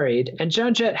buried, and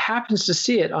Joan Jett happens to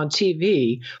see it on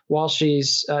TV while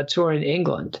she's touring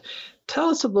England. Tell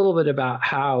us a little bit about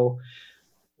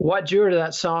what drew her to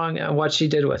that song and what she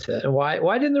did with it, and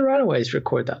why didn't the Runaways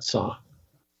record that song?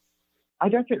 I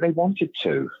don't think they wanted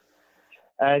to.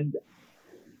 And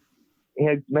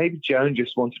maybe Joan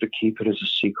just wanted to keep it as a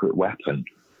secret weapon.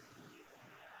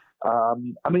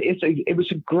 It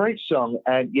was a great song,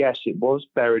 and yes, it was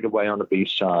buried away on a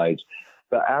B-side,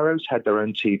 but Arrows had their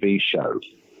own TV show,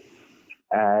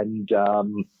 and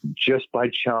just by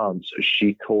chance,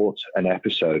 she caught an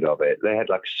episode of it. They had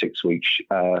like a 6-week,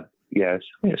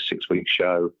 6-week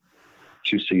show,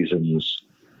 2 seasons,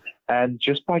 and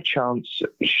just by chance,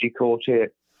 she caught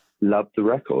it, loved the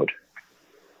record.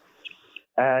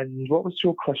 And what was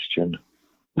your question?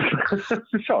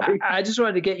 Sorry. I just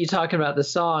wanted to get you talking about the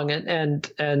song and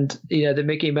the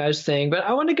Mickey Mouse thing, but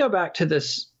I want to go back to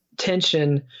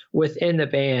tension within the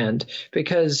band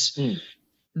because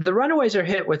the Runaways are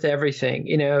hit with everything.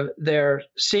 You know, they're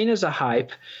seen as a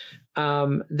hype.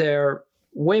 They're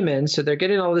women, so they're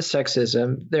getting all this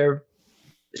sexism. They're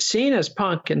seen as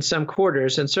punk in some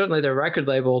quarters, and certainly their record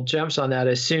label jumps on that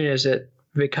as soon as it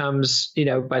becomes, you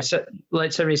know, by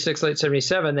late 76, late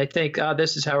 77, they think,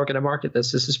 this is how we're going to market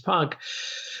this. This is punk.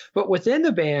 But within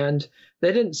the band,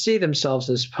 they didn't see themselves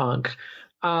as punk.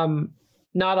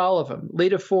 Not all of them.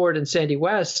 Lita Ford and Sandy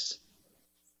West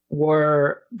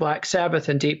were Black Sabbath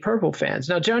and Deep Purple fans.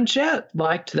 Now, Joan Jett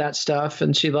liked that stuff,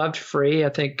 and she loved Free. I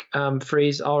think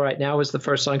Free's All Right Now was the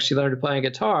first song she learned to play on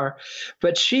guitar.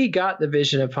 But she got the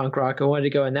vision of punk rock and wanted to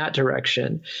go in that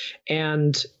direction.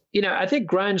 And, you know, I think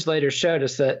grunge later showed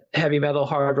us that heavy metal,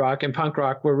 hard rock, and punk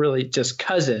rock were really just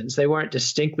cousins. They weren't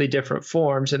distinctly different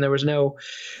forms, and there was no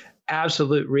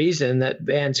absolute reason that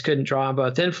bands couldn't draw on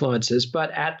both influences.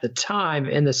 But at the time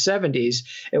in the 70s,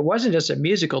 it wasn't just a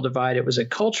musical divide, it was a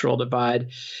cultural divide,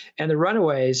 and the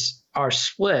Runaways are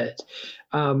split.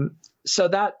 So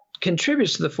that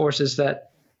contributes to the forces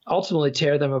that ultimately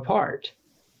tear them apart.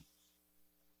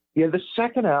 Yeah, the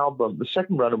second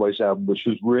Runaways album, which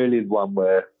was really the one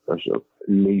where sort of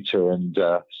Lita and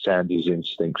Sandy's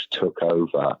instincts took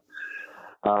over,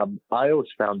 I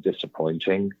always found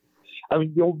disappointing. I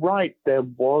mean, you're right, there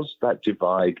was that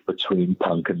divide between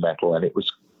punk and metal, and it was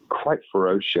quite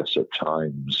ferocious at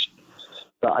times.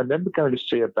 But I remember going to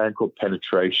see a band called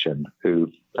Penetration, who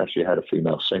actually had a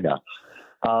female singer.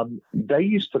 They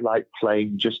used to like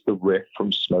playing just the riff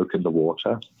from Smoke in the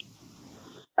Water.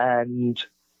 And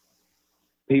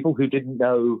people who didn't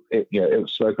know it, you know, it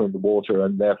was Smoke in the Water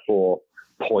and therefore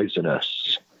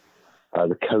poisonous,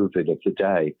 the COVID of the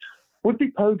day, would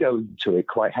be pogoing to it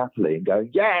quite happily and going,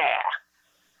 yeah!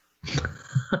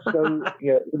 So,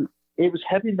 you know, it was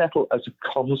heavy metal as a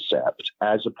concept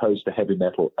as opposed to heavy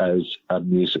metal as a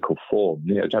musical form.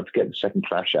 You know, don't forget the second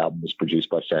Clash album was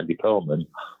produced by Sandy Pearlman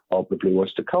of the Blue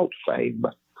Oyster Cult fame.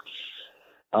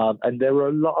 And there were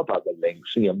a lot of other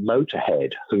links. You know,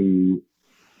 Motorhead, who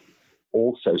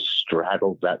also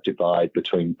straddled that divide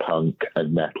between punk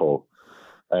and metal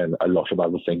and a lot of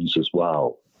other things as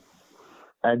well.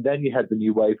 And then you had the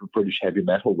new wave of British heavy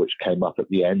metal, which came up at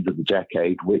the end of the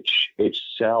decade, which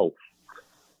itself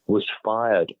was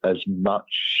fired as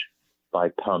much by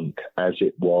punk as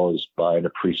it was by an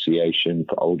appreciation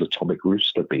for old Atomic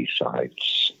Rooster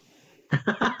B-sides.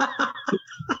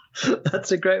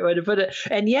 That's a great way to put it.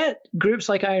 And yet, groups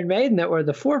like Iron Maiden that were at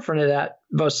the forefront of that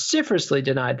vociferously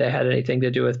denied they had anything to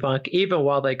do with punk, even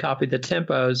while they copied the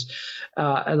tempos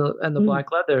and the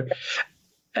black leather.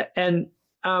 And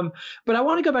but I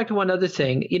want to go back to one other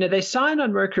thing. You know, they signed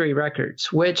on Mercury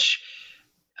Records, which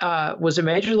was a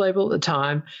major label at the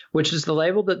time, which is the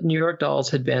label that New York Dolls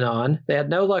had been on. They had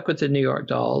no luck with the New York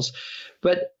Dolls.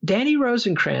 But Danny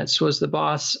Rosenkrantz was the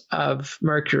boss of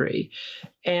Mercury.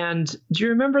 And do you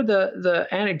remember the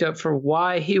anecdote for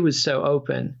why he was so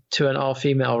open to an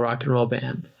all-female rock and roll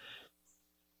band?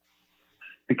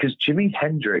 Because Jimi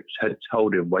Hendrix had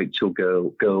told him, wait till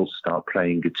girls start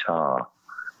playing guitar.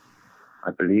 I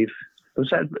believe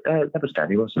that was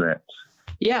Danny, wasn't it?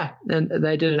 Yeah, and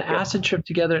they did an acid trip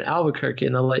together in Albuquerque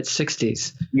in the late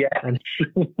 60s. Yeah. And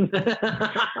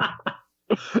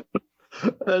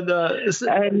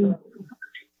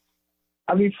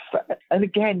I mean, and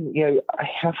again, you know, I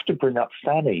have to bring up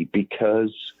Fanny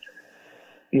because,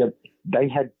 you know, they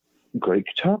had a great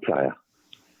guitar player.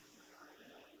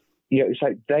 You know, it's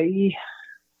like they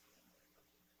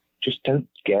just don't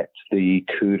get the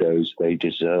kudos they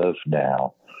deserve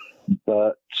now.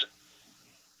 But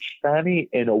Fanny,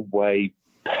 in a way,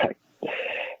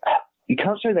 you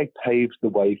can't say they paved the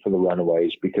way for the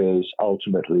Runaways because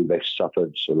ultimately they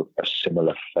suffered sort of a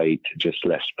similar fate, just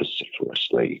less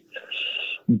vociferously.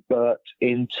 But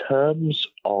in terms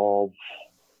of,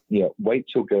 you know, wait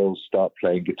till girls start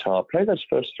playing guitar, play those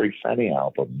first three Fanny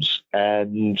albums,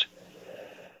 and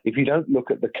if you don't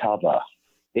look at the cover,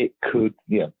 it could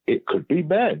be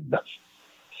men.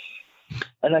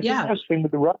 And I think that was the thing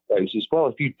with the Runaways as well.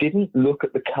 If you didn't look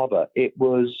at the cover, it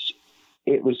was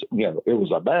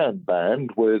a man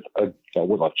band with a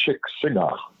chick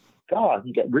singer. God, I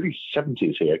can get really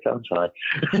 70s here, can't I?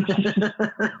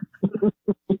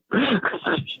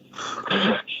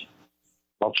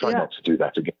 I'll try not to do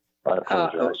that again. I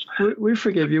apologize. We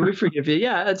forgive you. We forgive you.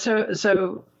 Yeah. And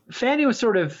so Fanny was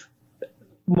sort of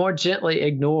more gently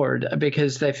ignored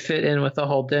because they fit in with the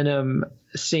whole denim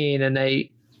scene, and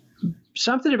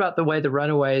something about the way the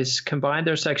Runaways combined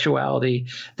their sexuality,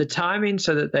 the timing,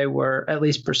 so that they were at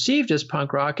least perceived as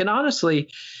punk rock. And honestly,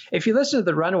 if you listen to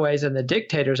the Runaways and the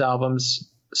Dictators albums,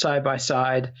 side by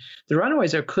side. The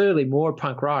Runaways are clearly more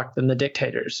punk rock than the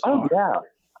Dictators. Oh, yeah.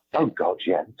 Oh, God,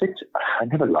 yeah. I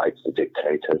never liked the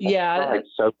Dictators. Yeah.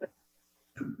 So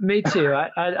me too.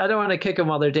 I don't want to kick them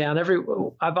while they're down.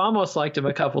 I've almost liked them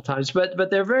a couple times, but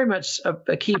they're very much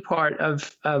a key part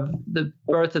of the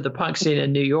birth of the punk scene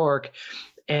in New York.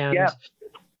 And,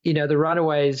 the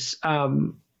Runaways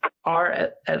are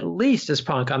at least as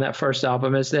punk on that first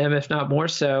album as them, if not more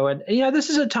so. And, this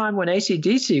is a time when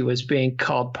AC/DC was being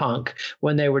called punk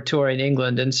when they were touring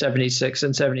England in 76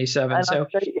 and 77. And so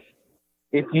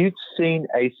if you'd seen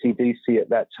AC/DC at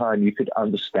that time, you could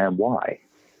understand why.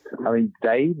 I mean,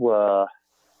 they were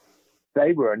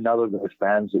another of those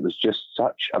bands that was just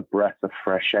such a breath of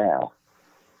fresh air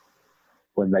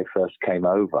when they first came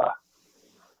over.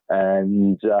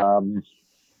 And,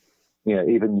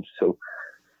 even so,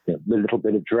 the little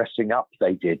bit of dressing up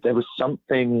they did, there was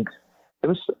something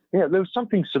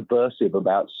subversive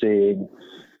about seeing,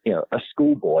 a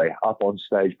schoolboy up on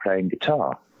stage playing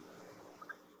guitar.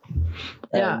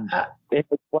 Yeah. In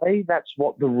a way, that's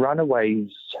what the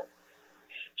Runaways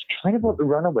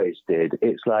did.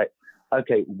 It's like,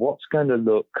 okay, what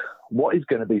is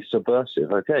going to be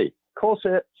subversive? Okay,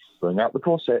 corset, bring out the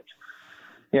corset.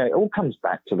 It all comes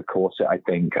back to the corset, I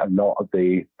think, a lot of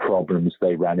the problems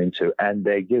they ran into and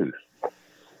their youth.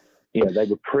 They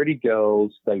were pretty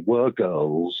girls, they were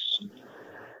girls,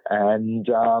 and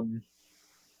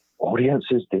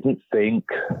audiences didn't think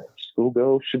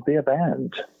schoolgirls should be a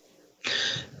band.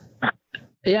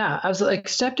 Yeah, I was like,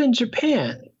 except in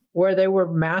Japan, where they were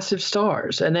massive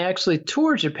stars, and they actually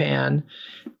toured Japan,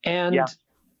 and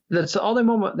that's the only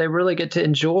moment they really get to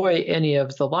enjoy any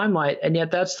of the limelight, and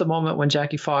yet that's the moment when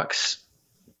Jackie Fox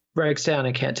breaks down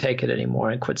and can't take it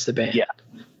anymore and quits the band.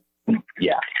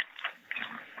 Yeah.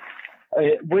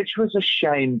 Which was a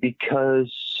shame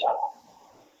because,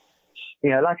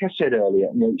 like I said earlier,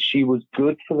 she was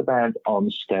good for the band on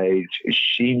stage.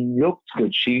 She looked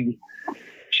good. She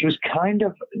was kind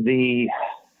of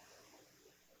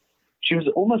she was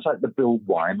almost like the Bill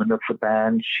Wyman of the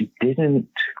band. She didn't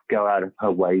go out of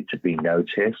her way to be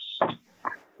noticed,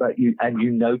 but you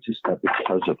noticed her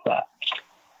because of that.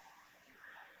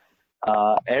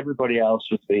 Everybody else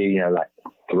would be, like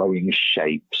throwing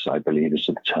shapes, I believe is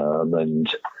the term, and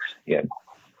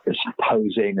just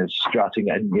posing and strutting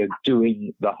and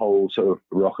doing the whole sort of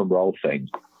rock and roll thing.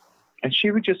 And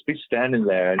she would just be standing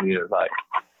there, and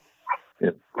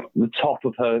the top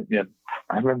of her.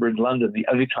 I remember in London, the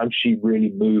only time she really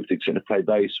moved except to play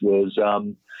bass was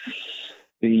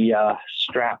the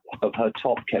strap of her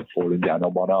top kept falling down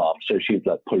on one arm, so she'd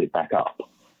pull it back up,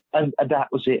 and that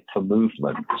was it for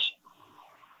movement.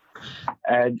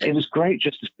 And it was great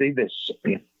just to see this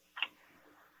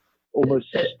almost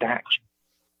statue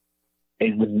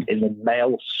in the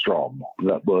maelstrom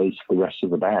that was the rest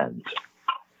of the band.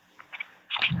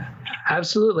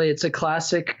 Absolutely, it's a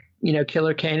classic.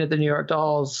 Killer Kane of the New York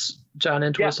Dolls, John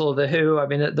Entwistle of The Who. I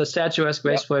mean, the statuesque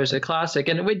bass player is a classic.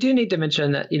 And we do need to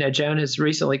mention that, Joan has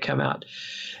recently come out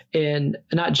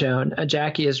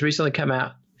Jackie has recently come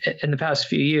out in the past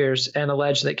few years and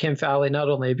alleged that Kim Fowley not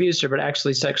only abused her, but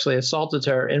actually sexually assaulted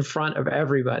her in front of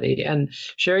everybody. And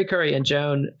Sherry Curry and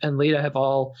Joan and Lita have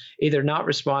all either not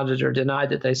responded or denied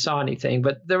that they saw anything,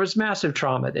 but there was massive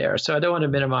trauma there. So I don't want to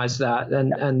minimize that.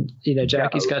 And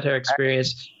Jackie's got her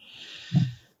experience.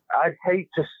 I'd hate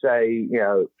to say,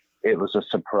 it was a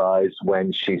surprise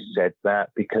when she said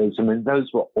that, because,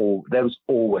 there was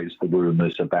always the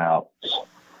rumors about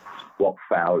what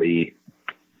Fowley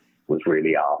was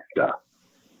really after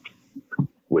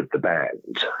with the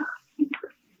band.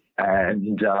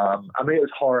 And, it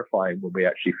was horrifying when we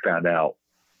actually found out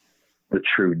the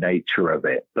true nature of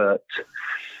it. But,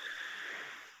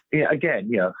 again,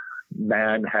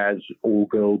 Man has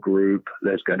all-girl group.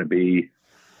 There's going to be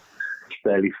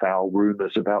fairly foul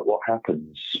rumors about what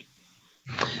happens.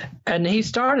 And he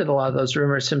started a lot of those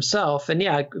rumors himself. And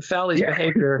Fowley's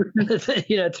behavior,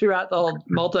 throughout the whole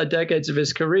multi-decades of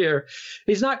his career,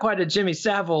 he's not quite a Jimmy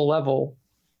Savile level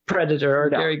predator or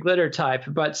Gary Glitter type,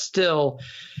 but still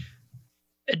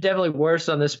definitely worse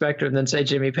on the spectrum than, say,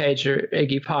 Jimmy Page or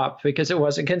Iggy Pop, because it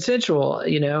wasn't consensual,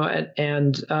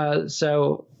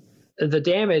 so the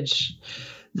damage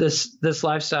this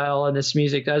lifestyle and this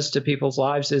music does to people's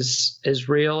lives is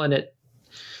real, and it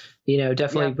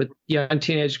definitely with young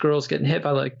teenage girls getting hit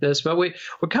by like this. But we're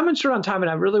coming short on time, and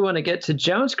I really want to get to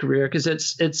Joan's career because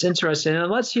it's interesting.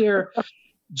 And let's hear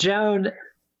Joan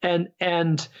and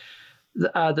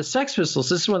the Sex Pistols.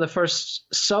 This is one of the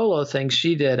first solo things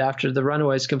she did after the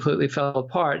Runaways completely fell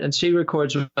apart, and she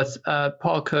records with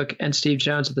Paul Cook and Steve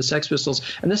Jones of the Sex Pistols.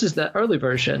 And this is the early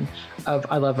version of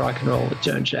 "I Love Rock and Roll" with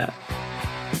Joan Jett.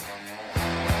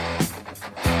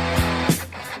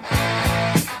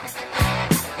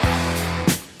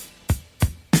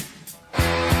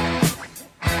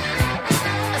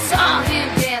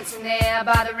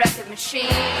 there by the record machine.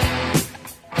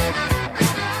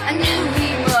 I knew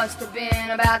he must have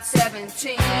been about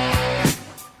 17. He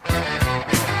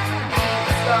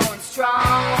was going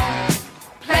strong,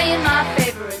 playing my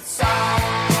favorite song.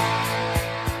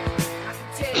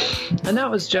 And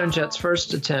that was Joan Jett's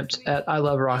first attempt at I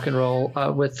Love Rock and Roll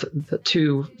with the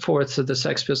 2/4 of the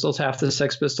Sex Pistols, half the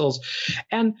Sex Pistols.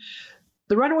 And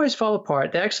the Runaways fall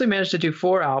apart. They actually managed to do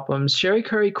 4 albums. Sherry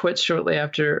Curry quits shortly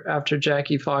after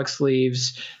Jackie Fox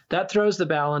leaves. That throws the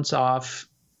balance off.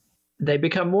 They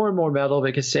become more and more metal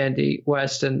because Sandy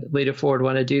West and Lita Ford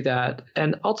want to do that.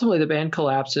 And ultimately the band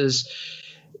collapses.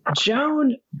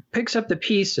 Joan picks up the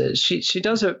pieces. She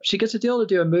gets a deal to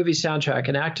do a movie soundtrack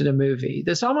and act in a movie.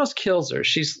 This almost kills her.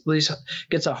 She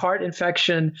gets a heart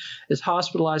infection, is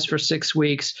hospitalized for 6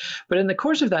 weeks. But in the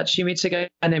course of that, she meets a guy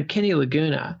named Kenny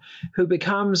Laguna, who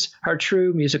becomes her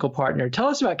true musical partner. Tell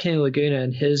us about Kenny Laguna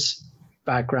and his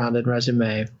background and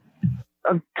resume.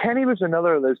 Kenny was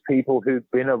another of those people who'd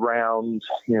been around,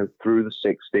 through the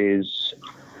 60s.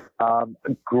 A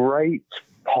great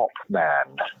pop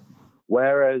man.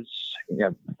 Whereas,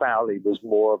 Fowley was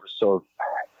more of a sort of,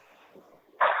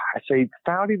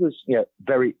 Fowley was,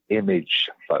 very image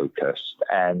focused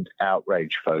and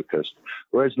outrage focused,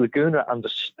 whereas Laguna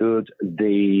understood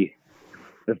the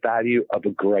value of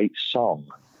a great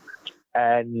song.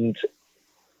 And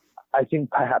I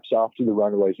think perhaps after the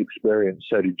Runaways experience,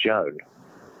 so did Joan.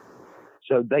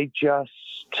 So they just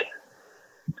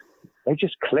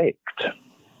clicked.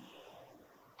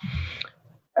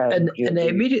 And they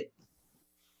immediately...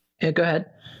 Yeah, go ahead.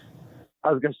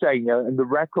 I was going to say, and the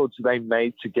records they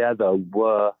made together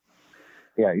were,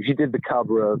 if you did the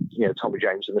cover of, Tommy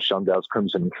James and the Shondells,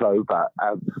 Crimson and Clover,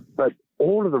 but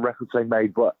all of the records they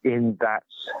made were in that,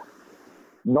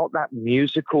 not that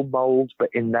musical mold,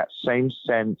 but in that same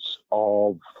sense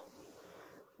of,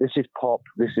 this is pop,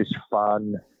 this is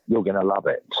fun, you're going to love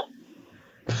it.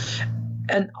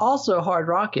 And also hard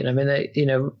rocking. I mean, they,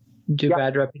 do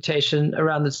Bad Reputation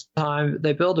around this time.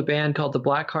 They build a band called the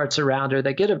Black Hearts around her.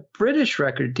 They get a British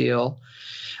record deal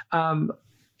and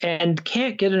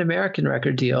can't get an American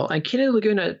record deal. And Kenny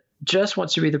Laguna just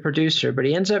wants to be the producer, but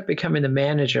he ends up becoming the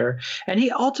manager. And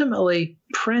he ultimately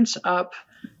prints up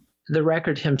the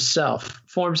record himself,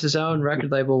 forms his own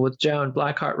record label with Joan,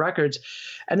 Blackheart Records,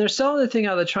 and they're selling the thing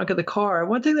out of the trunk of the car.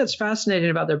 One thing that's fascinating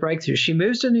about their breakthrough, she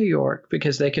moves to New York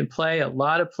because they can play a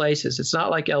lot of places. It's not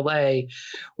like LA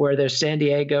where there's San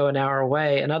Diego an hour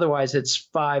away, and otherwise it's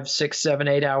 5, 6, 7,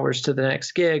 8 hours to the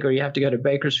next gig, or you have to go to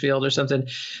Bakersfield or something.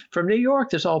 From New York,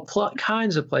 there's all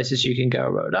kinds of places you can go: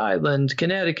 Rhode Island,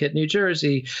 Connecticut, New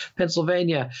Jersey,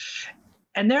 Pennsylvania.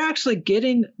 And they're actually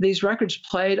getting these records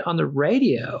played on the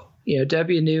radio.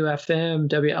 WNU FM,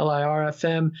 WLIR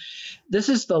FM. This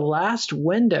is the last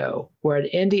window where an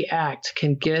indie act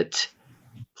can get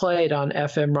played on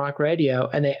FM rock radio,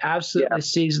 and they absolutely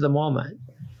seize the moment.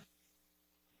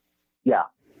 Yeah.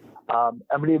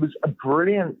 It was a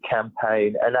brilliant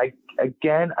campaign. And I think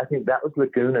that was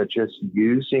Laguna just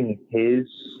using his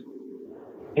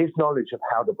knowledge of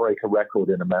how to break a record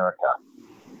in America,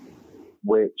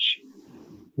 which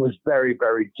was very,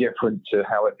 very different to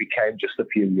how it became just a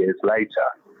few years later.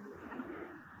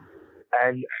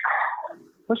 And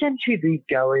was MTV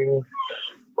going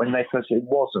when they first? It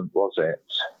wasn't, was it?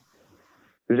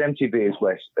 Because MTV is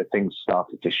where things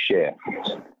started to shift.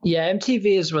 Yeah,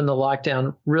 MTV is when the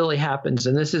lockdown really happens,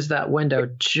 and this is that window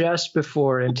just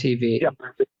before MTV. Yeah,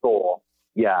 before.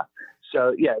 Yeah.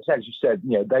 So, yeah, it's as you said,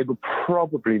 they were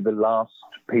probably the last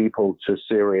people to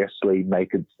seriously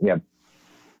make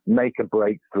a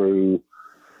breakthrough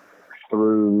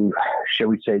through, shall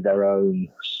we say, their own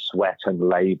sweat and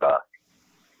labor,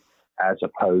 as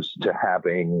opposed to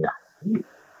having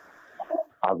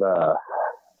other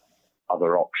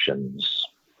options.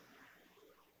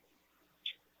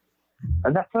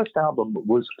 And that first album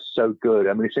was so good.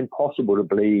 I mean, it's impossible to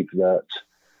believe that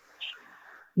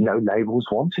no labels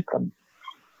wanted them.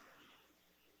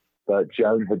 But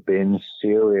Joan had been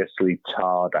seriously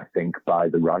tarred, I think, by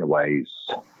the Runaways,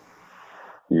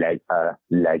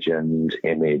 legend,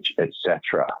 image,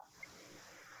 etc.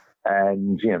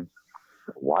 And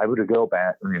why would a girl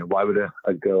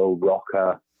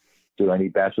rocker do any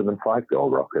better than 5 girl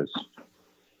rockers?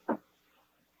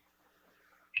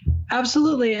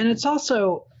 Absolutely, and it's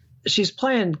also, she's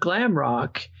playing glam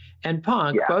rock and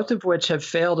punk, both of which have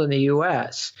failed in the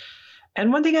U.S.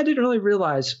 And one thing I didn't really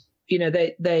realize,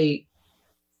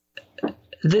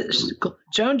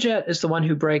 Joan Jett is the one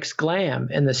who breaks glam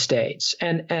in the States,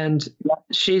 and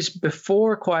she's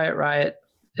before Quiet Riot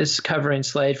is covering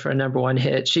Slade for a #1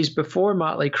 hit. She's before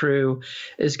Motley Crue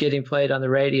is getting played on the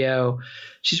radio.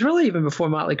 She's really even before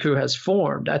Motley Crue has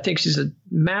formed. I think she's a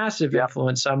massive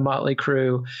influence on Motley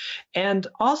Crue, and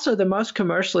also the most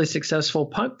commercially successful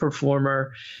punk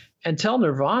performer until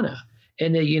Nirvana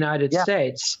in the United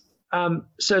States.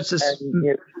 So it's this. And,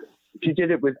 you know, she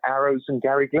did it with Arrows and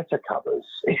Gary Glitter covers.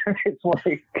 It's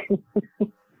like,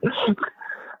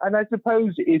 and I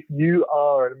suppose if you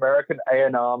are an American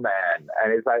A&R man,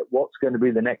 and it's like, what's going to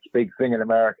be the next big thing in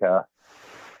America?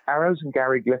 Arrows and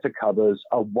Gary Glitter covers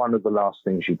are one of the last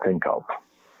things you think of.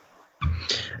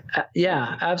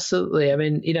 Yeah, absolutely. I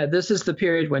mean, you know, this is the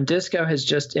period when disco has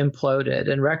just imploded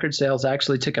and record sales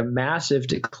actually took a massive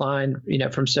decline, you know,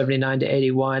 from 79 to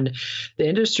 81. The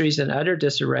industry's in utter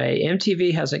disarray.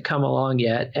 MTV hasn't come along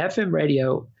yet. FM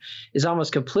radio is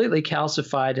almost completely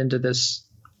calcified into this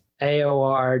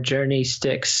AOR, Journey,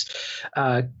 Styx,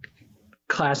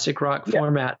 classic rock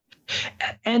format.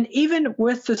 And even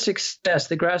with the success,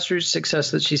 the grassroots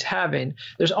success that she's having,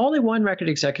 there's only one record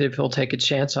executive who'll take a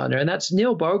chance on her, and that's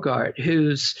Neil Bogart,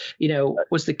 who's, you know,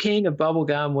 was the king of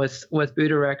bubblegum with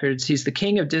Buddha Records. He's the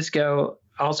king of disco,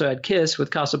 also had Kiss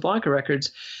with Casablanca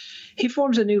Records. He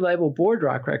forms a new label,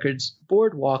 Boardwalk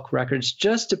Records,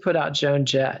 just to put out Joan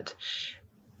Jett.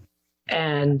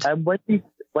 And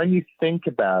when you think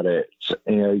about it,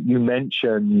 you know, you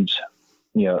mentioned,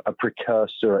 you know, a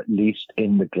precursor, at least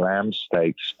in the glam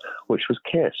stakes, which was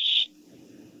Kiss.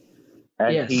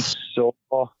 And he saw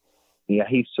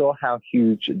how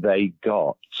huge they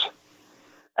got.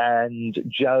 And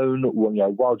Joan, well, you know,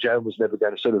 while Joan was never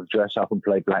going to sort of dress up and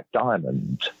play Black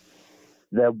Diamond,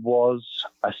 there was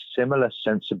a similar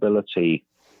sensibility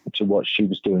to what she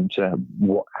was doing to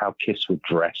how Kiss were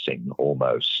dressing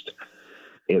almost.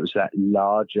 It was that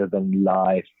larger than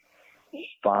life,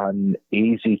 fun,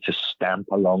 easy to stamp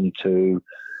along to.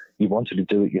 You wanted to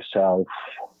do it yourself.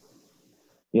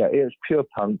 Yeah, it was pure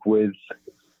punk with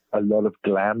a lot of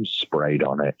glam sprayed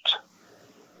on it.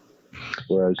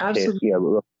 Whereas Kiss,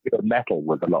 pure metal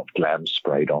with a lot of glam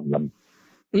sprayed on them.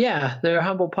 Yeah, they're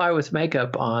humble pie with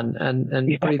makeup on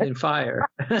and breathing fire.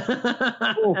 But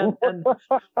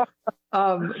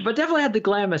definitely had the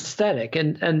glam aesthetic.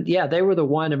 And yeah, they were the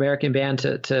one American band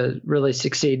to really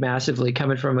succeed massively,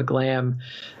 coming from a glam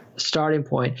starting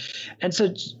point. And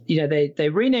so, you know, they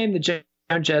renamed the Joan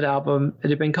Jett album. It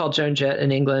had been called Joan Jett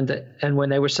in England. And when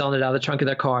they were selling it out of the trunk of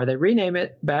their car, they rename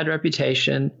it Bad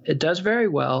Reputation. It does very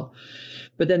well.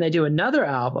 But then they do another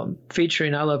album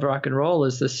featuring I Love Rock and Roll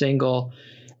as the single.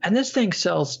 And this thing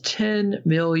sells 10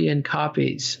 million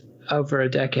copies over a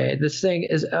decade. This thing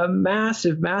is a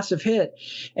massive, massive hit.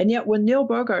 And yet when Neil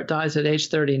Bogart dies at age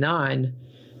 39,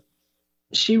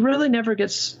 she really never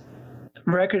gets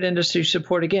record industry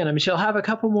support again. I mean, she'll have a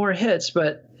couple more hits,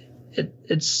 but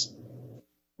it's,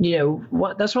 you know,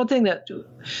 that's one thing that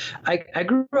I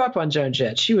grew up on Joan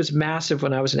Jett. She was massive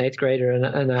when I was an 8th grader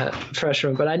and a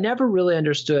freshman, but I never really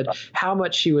understood how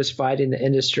much she was fighting the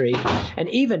industry. And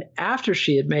even after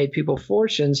she had made people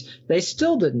fortunes, they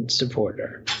still didn't support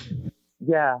her.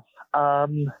 Yeah.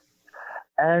 And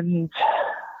I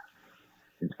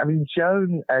mean,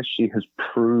 Joan, as she has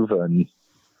proven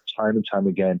time and time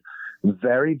again,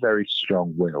 very, very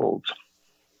strong-willed.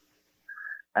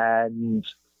 And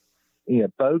you know,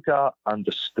 Bogart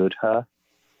understood her,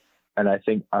 and I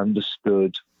think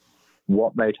understood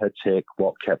what made her tick,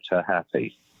 what kept her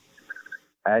happy.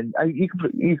 And you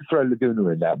can throw Laguna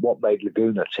in there. What made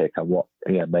Laguna tick and what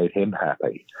made him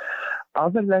happy?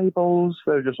 Other labels,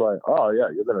 they're just like, oh yeah,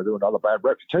 you're going to do another Bad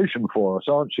Reputation for us,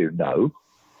 aren't you? No,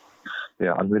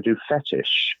 I'm going to do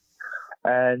Fetish.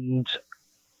 And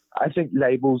I think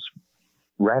labels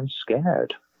ran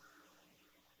scared.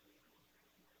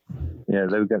 They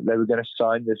were going to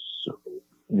sign this,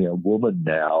 woman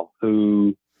now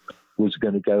who was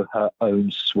going to go her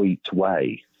own sweet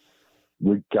way,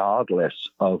 regardless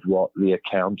of what the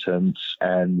accountants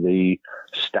and the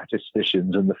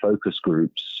statisticians and the focus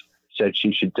groups said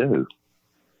she should do.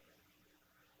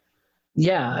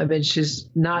 Yeah, I mean, she's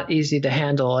not easy to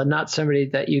handle and not somebody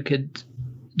that you could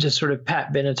just sort of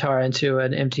pat Benatar into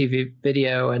an MTV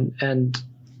video and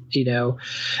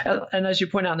as you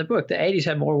point out in the book, the 80s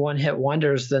had more one-hit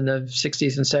wonders than the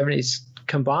 60s and 70s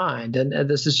combined. And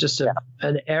this is just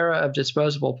an era of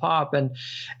disposable pop. And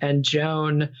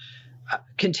Joan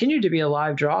continued to be a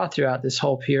live draw throughout this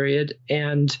whole period.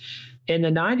 And in the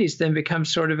 90s, then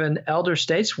becomes sort of an elder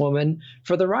stateswoman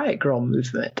for the Riot Grrrl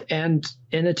movement. And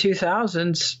in the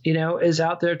 2000s, is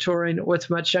out there touring with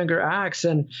much younger acts.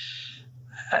 And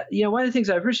one of the things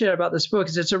I appreciate about this book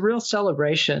is it's a real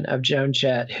celebration of Joan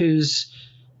Jett, who's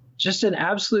just an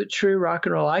absolute true rock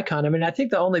and roll icon. I mean, I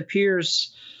think the only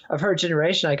peers of her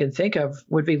generation I can think of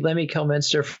would be Lemmy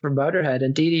Kilminster from Motorhead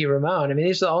and Dee Dee Ramone. I mean,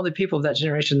 these are the only people of that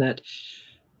generation that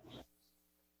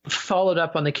followed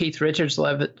up on the Keith Richards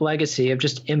legacy of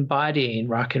just embodying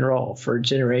rock and roll for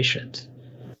generations.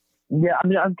 Yeah, I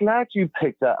mean, I'm glad you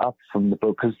picked that up from the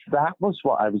book, because that was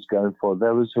what I was going for.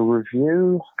 There was a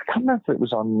review, I can't remember if it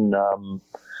was on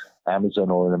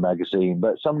Amazon or in a magazine,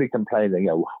 but somebody complaining,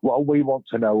 well, we want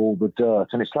to know all the dirt.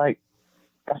 And it's like,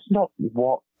 that's not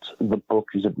what the book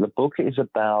is. The book is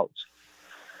about,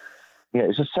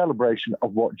 it's a celebration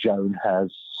of what Joan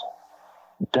has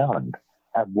done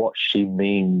and what she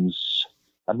means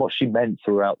and what she meant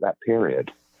throughout that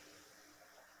period.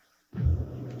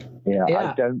 Yeah,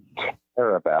 I don't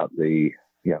care about the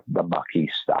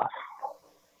mucky stuff.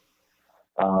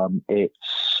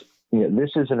 It's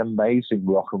this is an amazing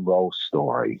rock and roll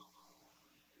story,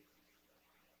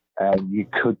 and you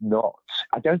could not.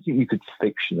 I don't think you could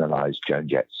fictionalize Joan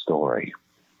Jett's story.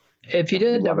 If you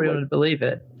did, nobody would believe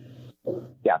it.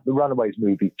 Yeah, the Runaways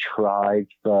movie tried,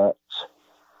 but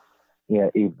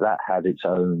that had its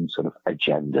own sort of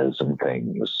agendas and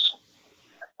things.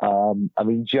 I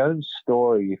mean, Joan's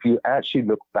story, if you actually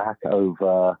look back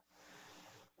over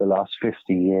the last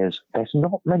 50 years, there's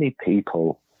not many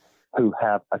people who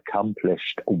have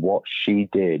accomplished what she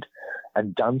did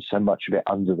and done so much of it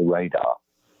under the radar.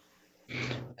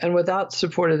 And without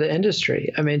support of the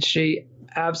industry. I mean, she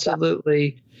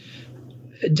absolutely,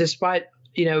 despite,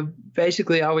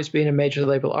 basically always being a major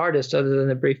label artist, other than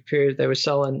the brief period they were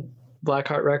selling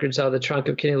Blackheart Records out of the trunk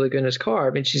of Kenny Laguna's car.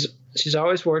 I mean, she's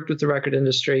always worked with the record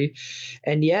industry,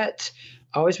 and yet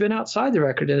always been outside the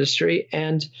record industry,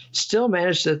 and still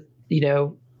managed to,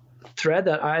 thread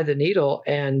that eye of the needle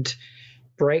and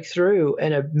break through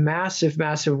in a massive,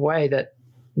 massive way that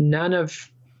none of,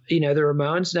 the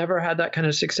Ramones never had that kind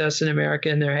of success in America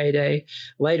in their heyday.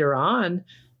 Later on,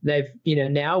 they've,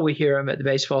 now we hear them at the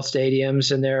baseball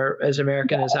stadiums and they're as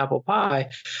American as apple pie.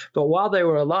 But while they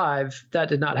were alive, that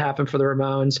did not happen for the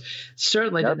Ramones.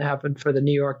 Certainly didn't happen for the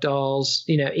New York Dolls.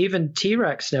 Even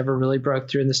T-Rex never really broke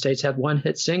through in the States, had one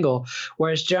hit single,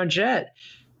 whereas Joan Jett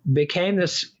became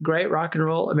this great rock and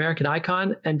roll American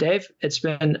icon. And Dave, it's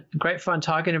been great fun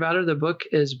talking about her. The book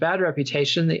is Bad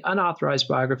Reputation, the unauthorized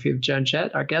biography of Joan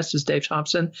Jett. Our guest is Dave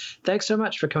Thompson. Thanks so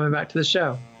much for coming back to the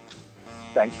show.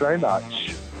 Thanks very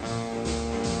much.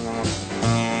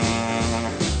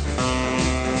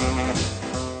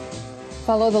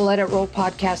 Follow the Let It Roll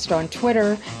podcast on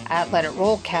Twitter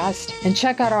 @LetItRollCast and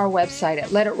check out our website at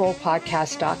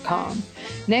letitrollpodcast.com.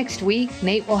 Next week,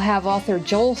 Nate will have author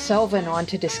Joel Selvin on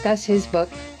to discuss his book,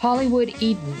 Hollywood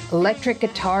Eden, Electric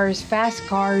Guitars, Fast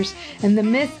Cars, and the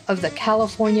Myth of the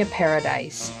California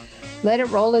Paradise. Let It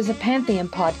Roll is a Pantheon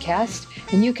podcast,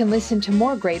 and you can listen to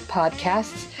more great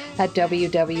podcasts at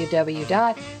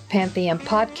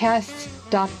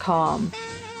www.pantheonpodcasts.com.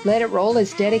 Let It Roll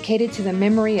is dedicated to the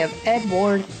memory of Ed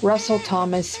Ward, Russell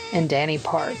Thomas, and Danny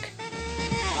Park.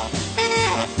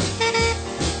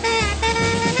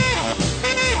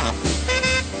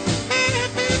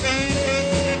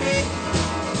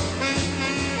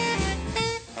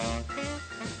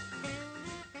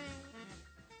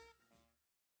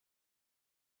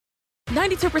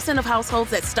 % of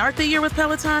households that start the year with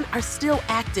Peloton are still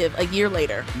active a year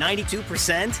later.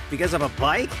 92% because of a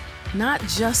bike? Not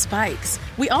just bikes.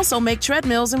 We also make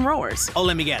treadmills and rowers. Oh,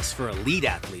 let me guess, for elite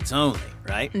athletes only,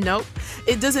 right? Nope.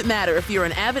 It doesn't matter if you're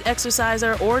an avid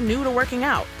exerciser or new to working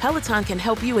out. Peloton can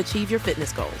help you achieve your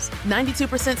fitness goals.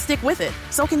 92% stick with it.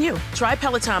 So can you. Try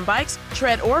Peloton bikes,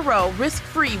 tread or row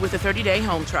risk-free with a 30-day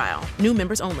home trial. New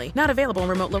members only. Not available in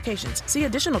remote locations. See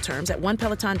additional terms at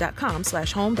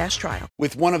onepeloton.com/home-trial.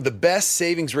 With one of the best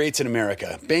savings rates in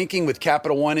America, banking with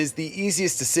Capital One is the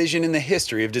easiest decision in the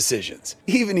history of decisions.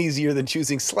 Even easier than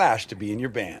choosing Slash to be in your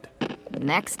band.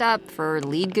 Next up for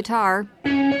lead guitar.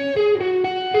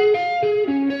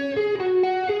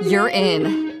 You're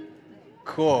in.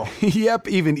 Cool. Yep,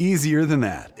 even easier than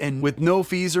that. And with no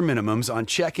fees or minimums on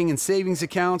checking and savings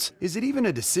accounts, is it even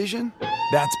a decision?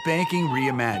 That's banking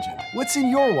reimagined. What's in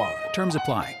your wallet? Terms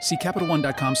apply. See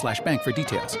CapitalOne.com/bank for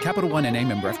details. Capital One NA,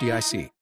 member FDIC.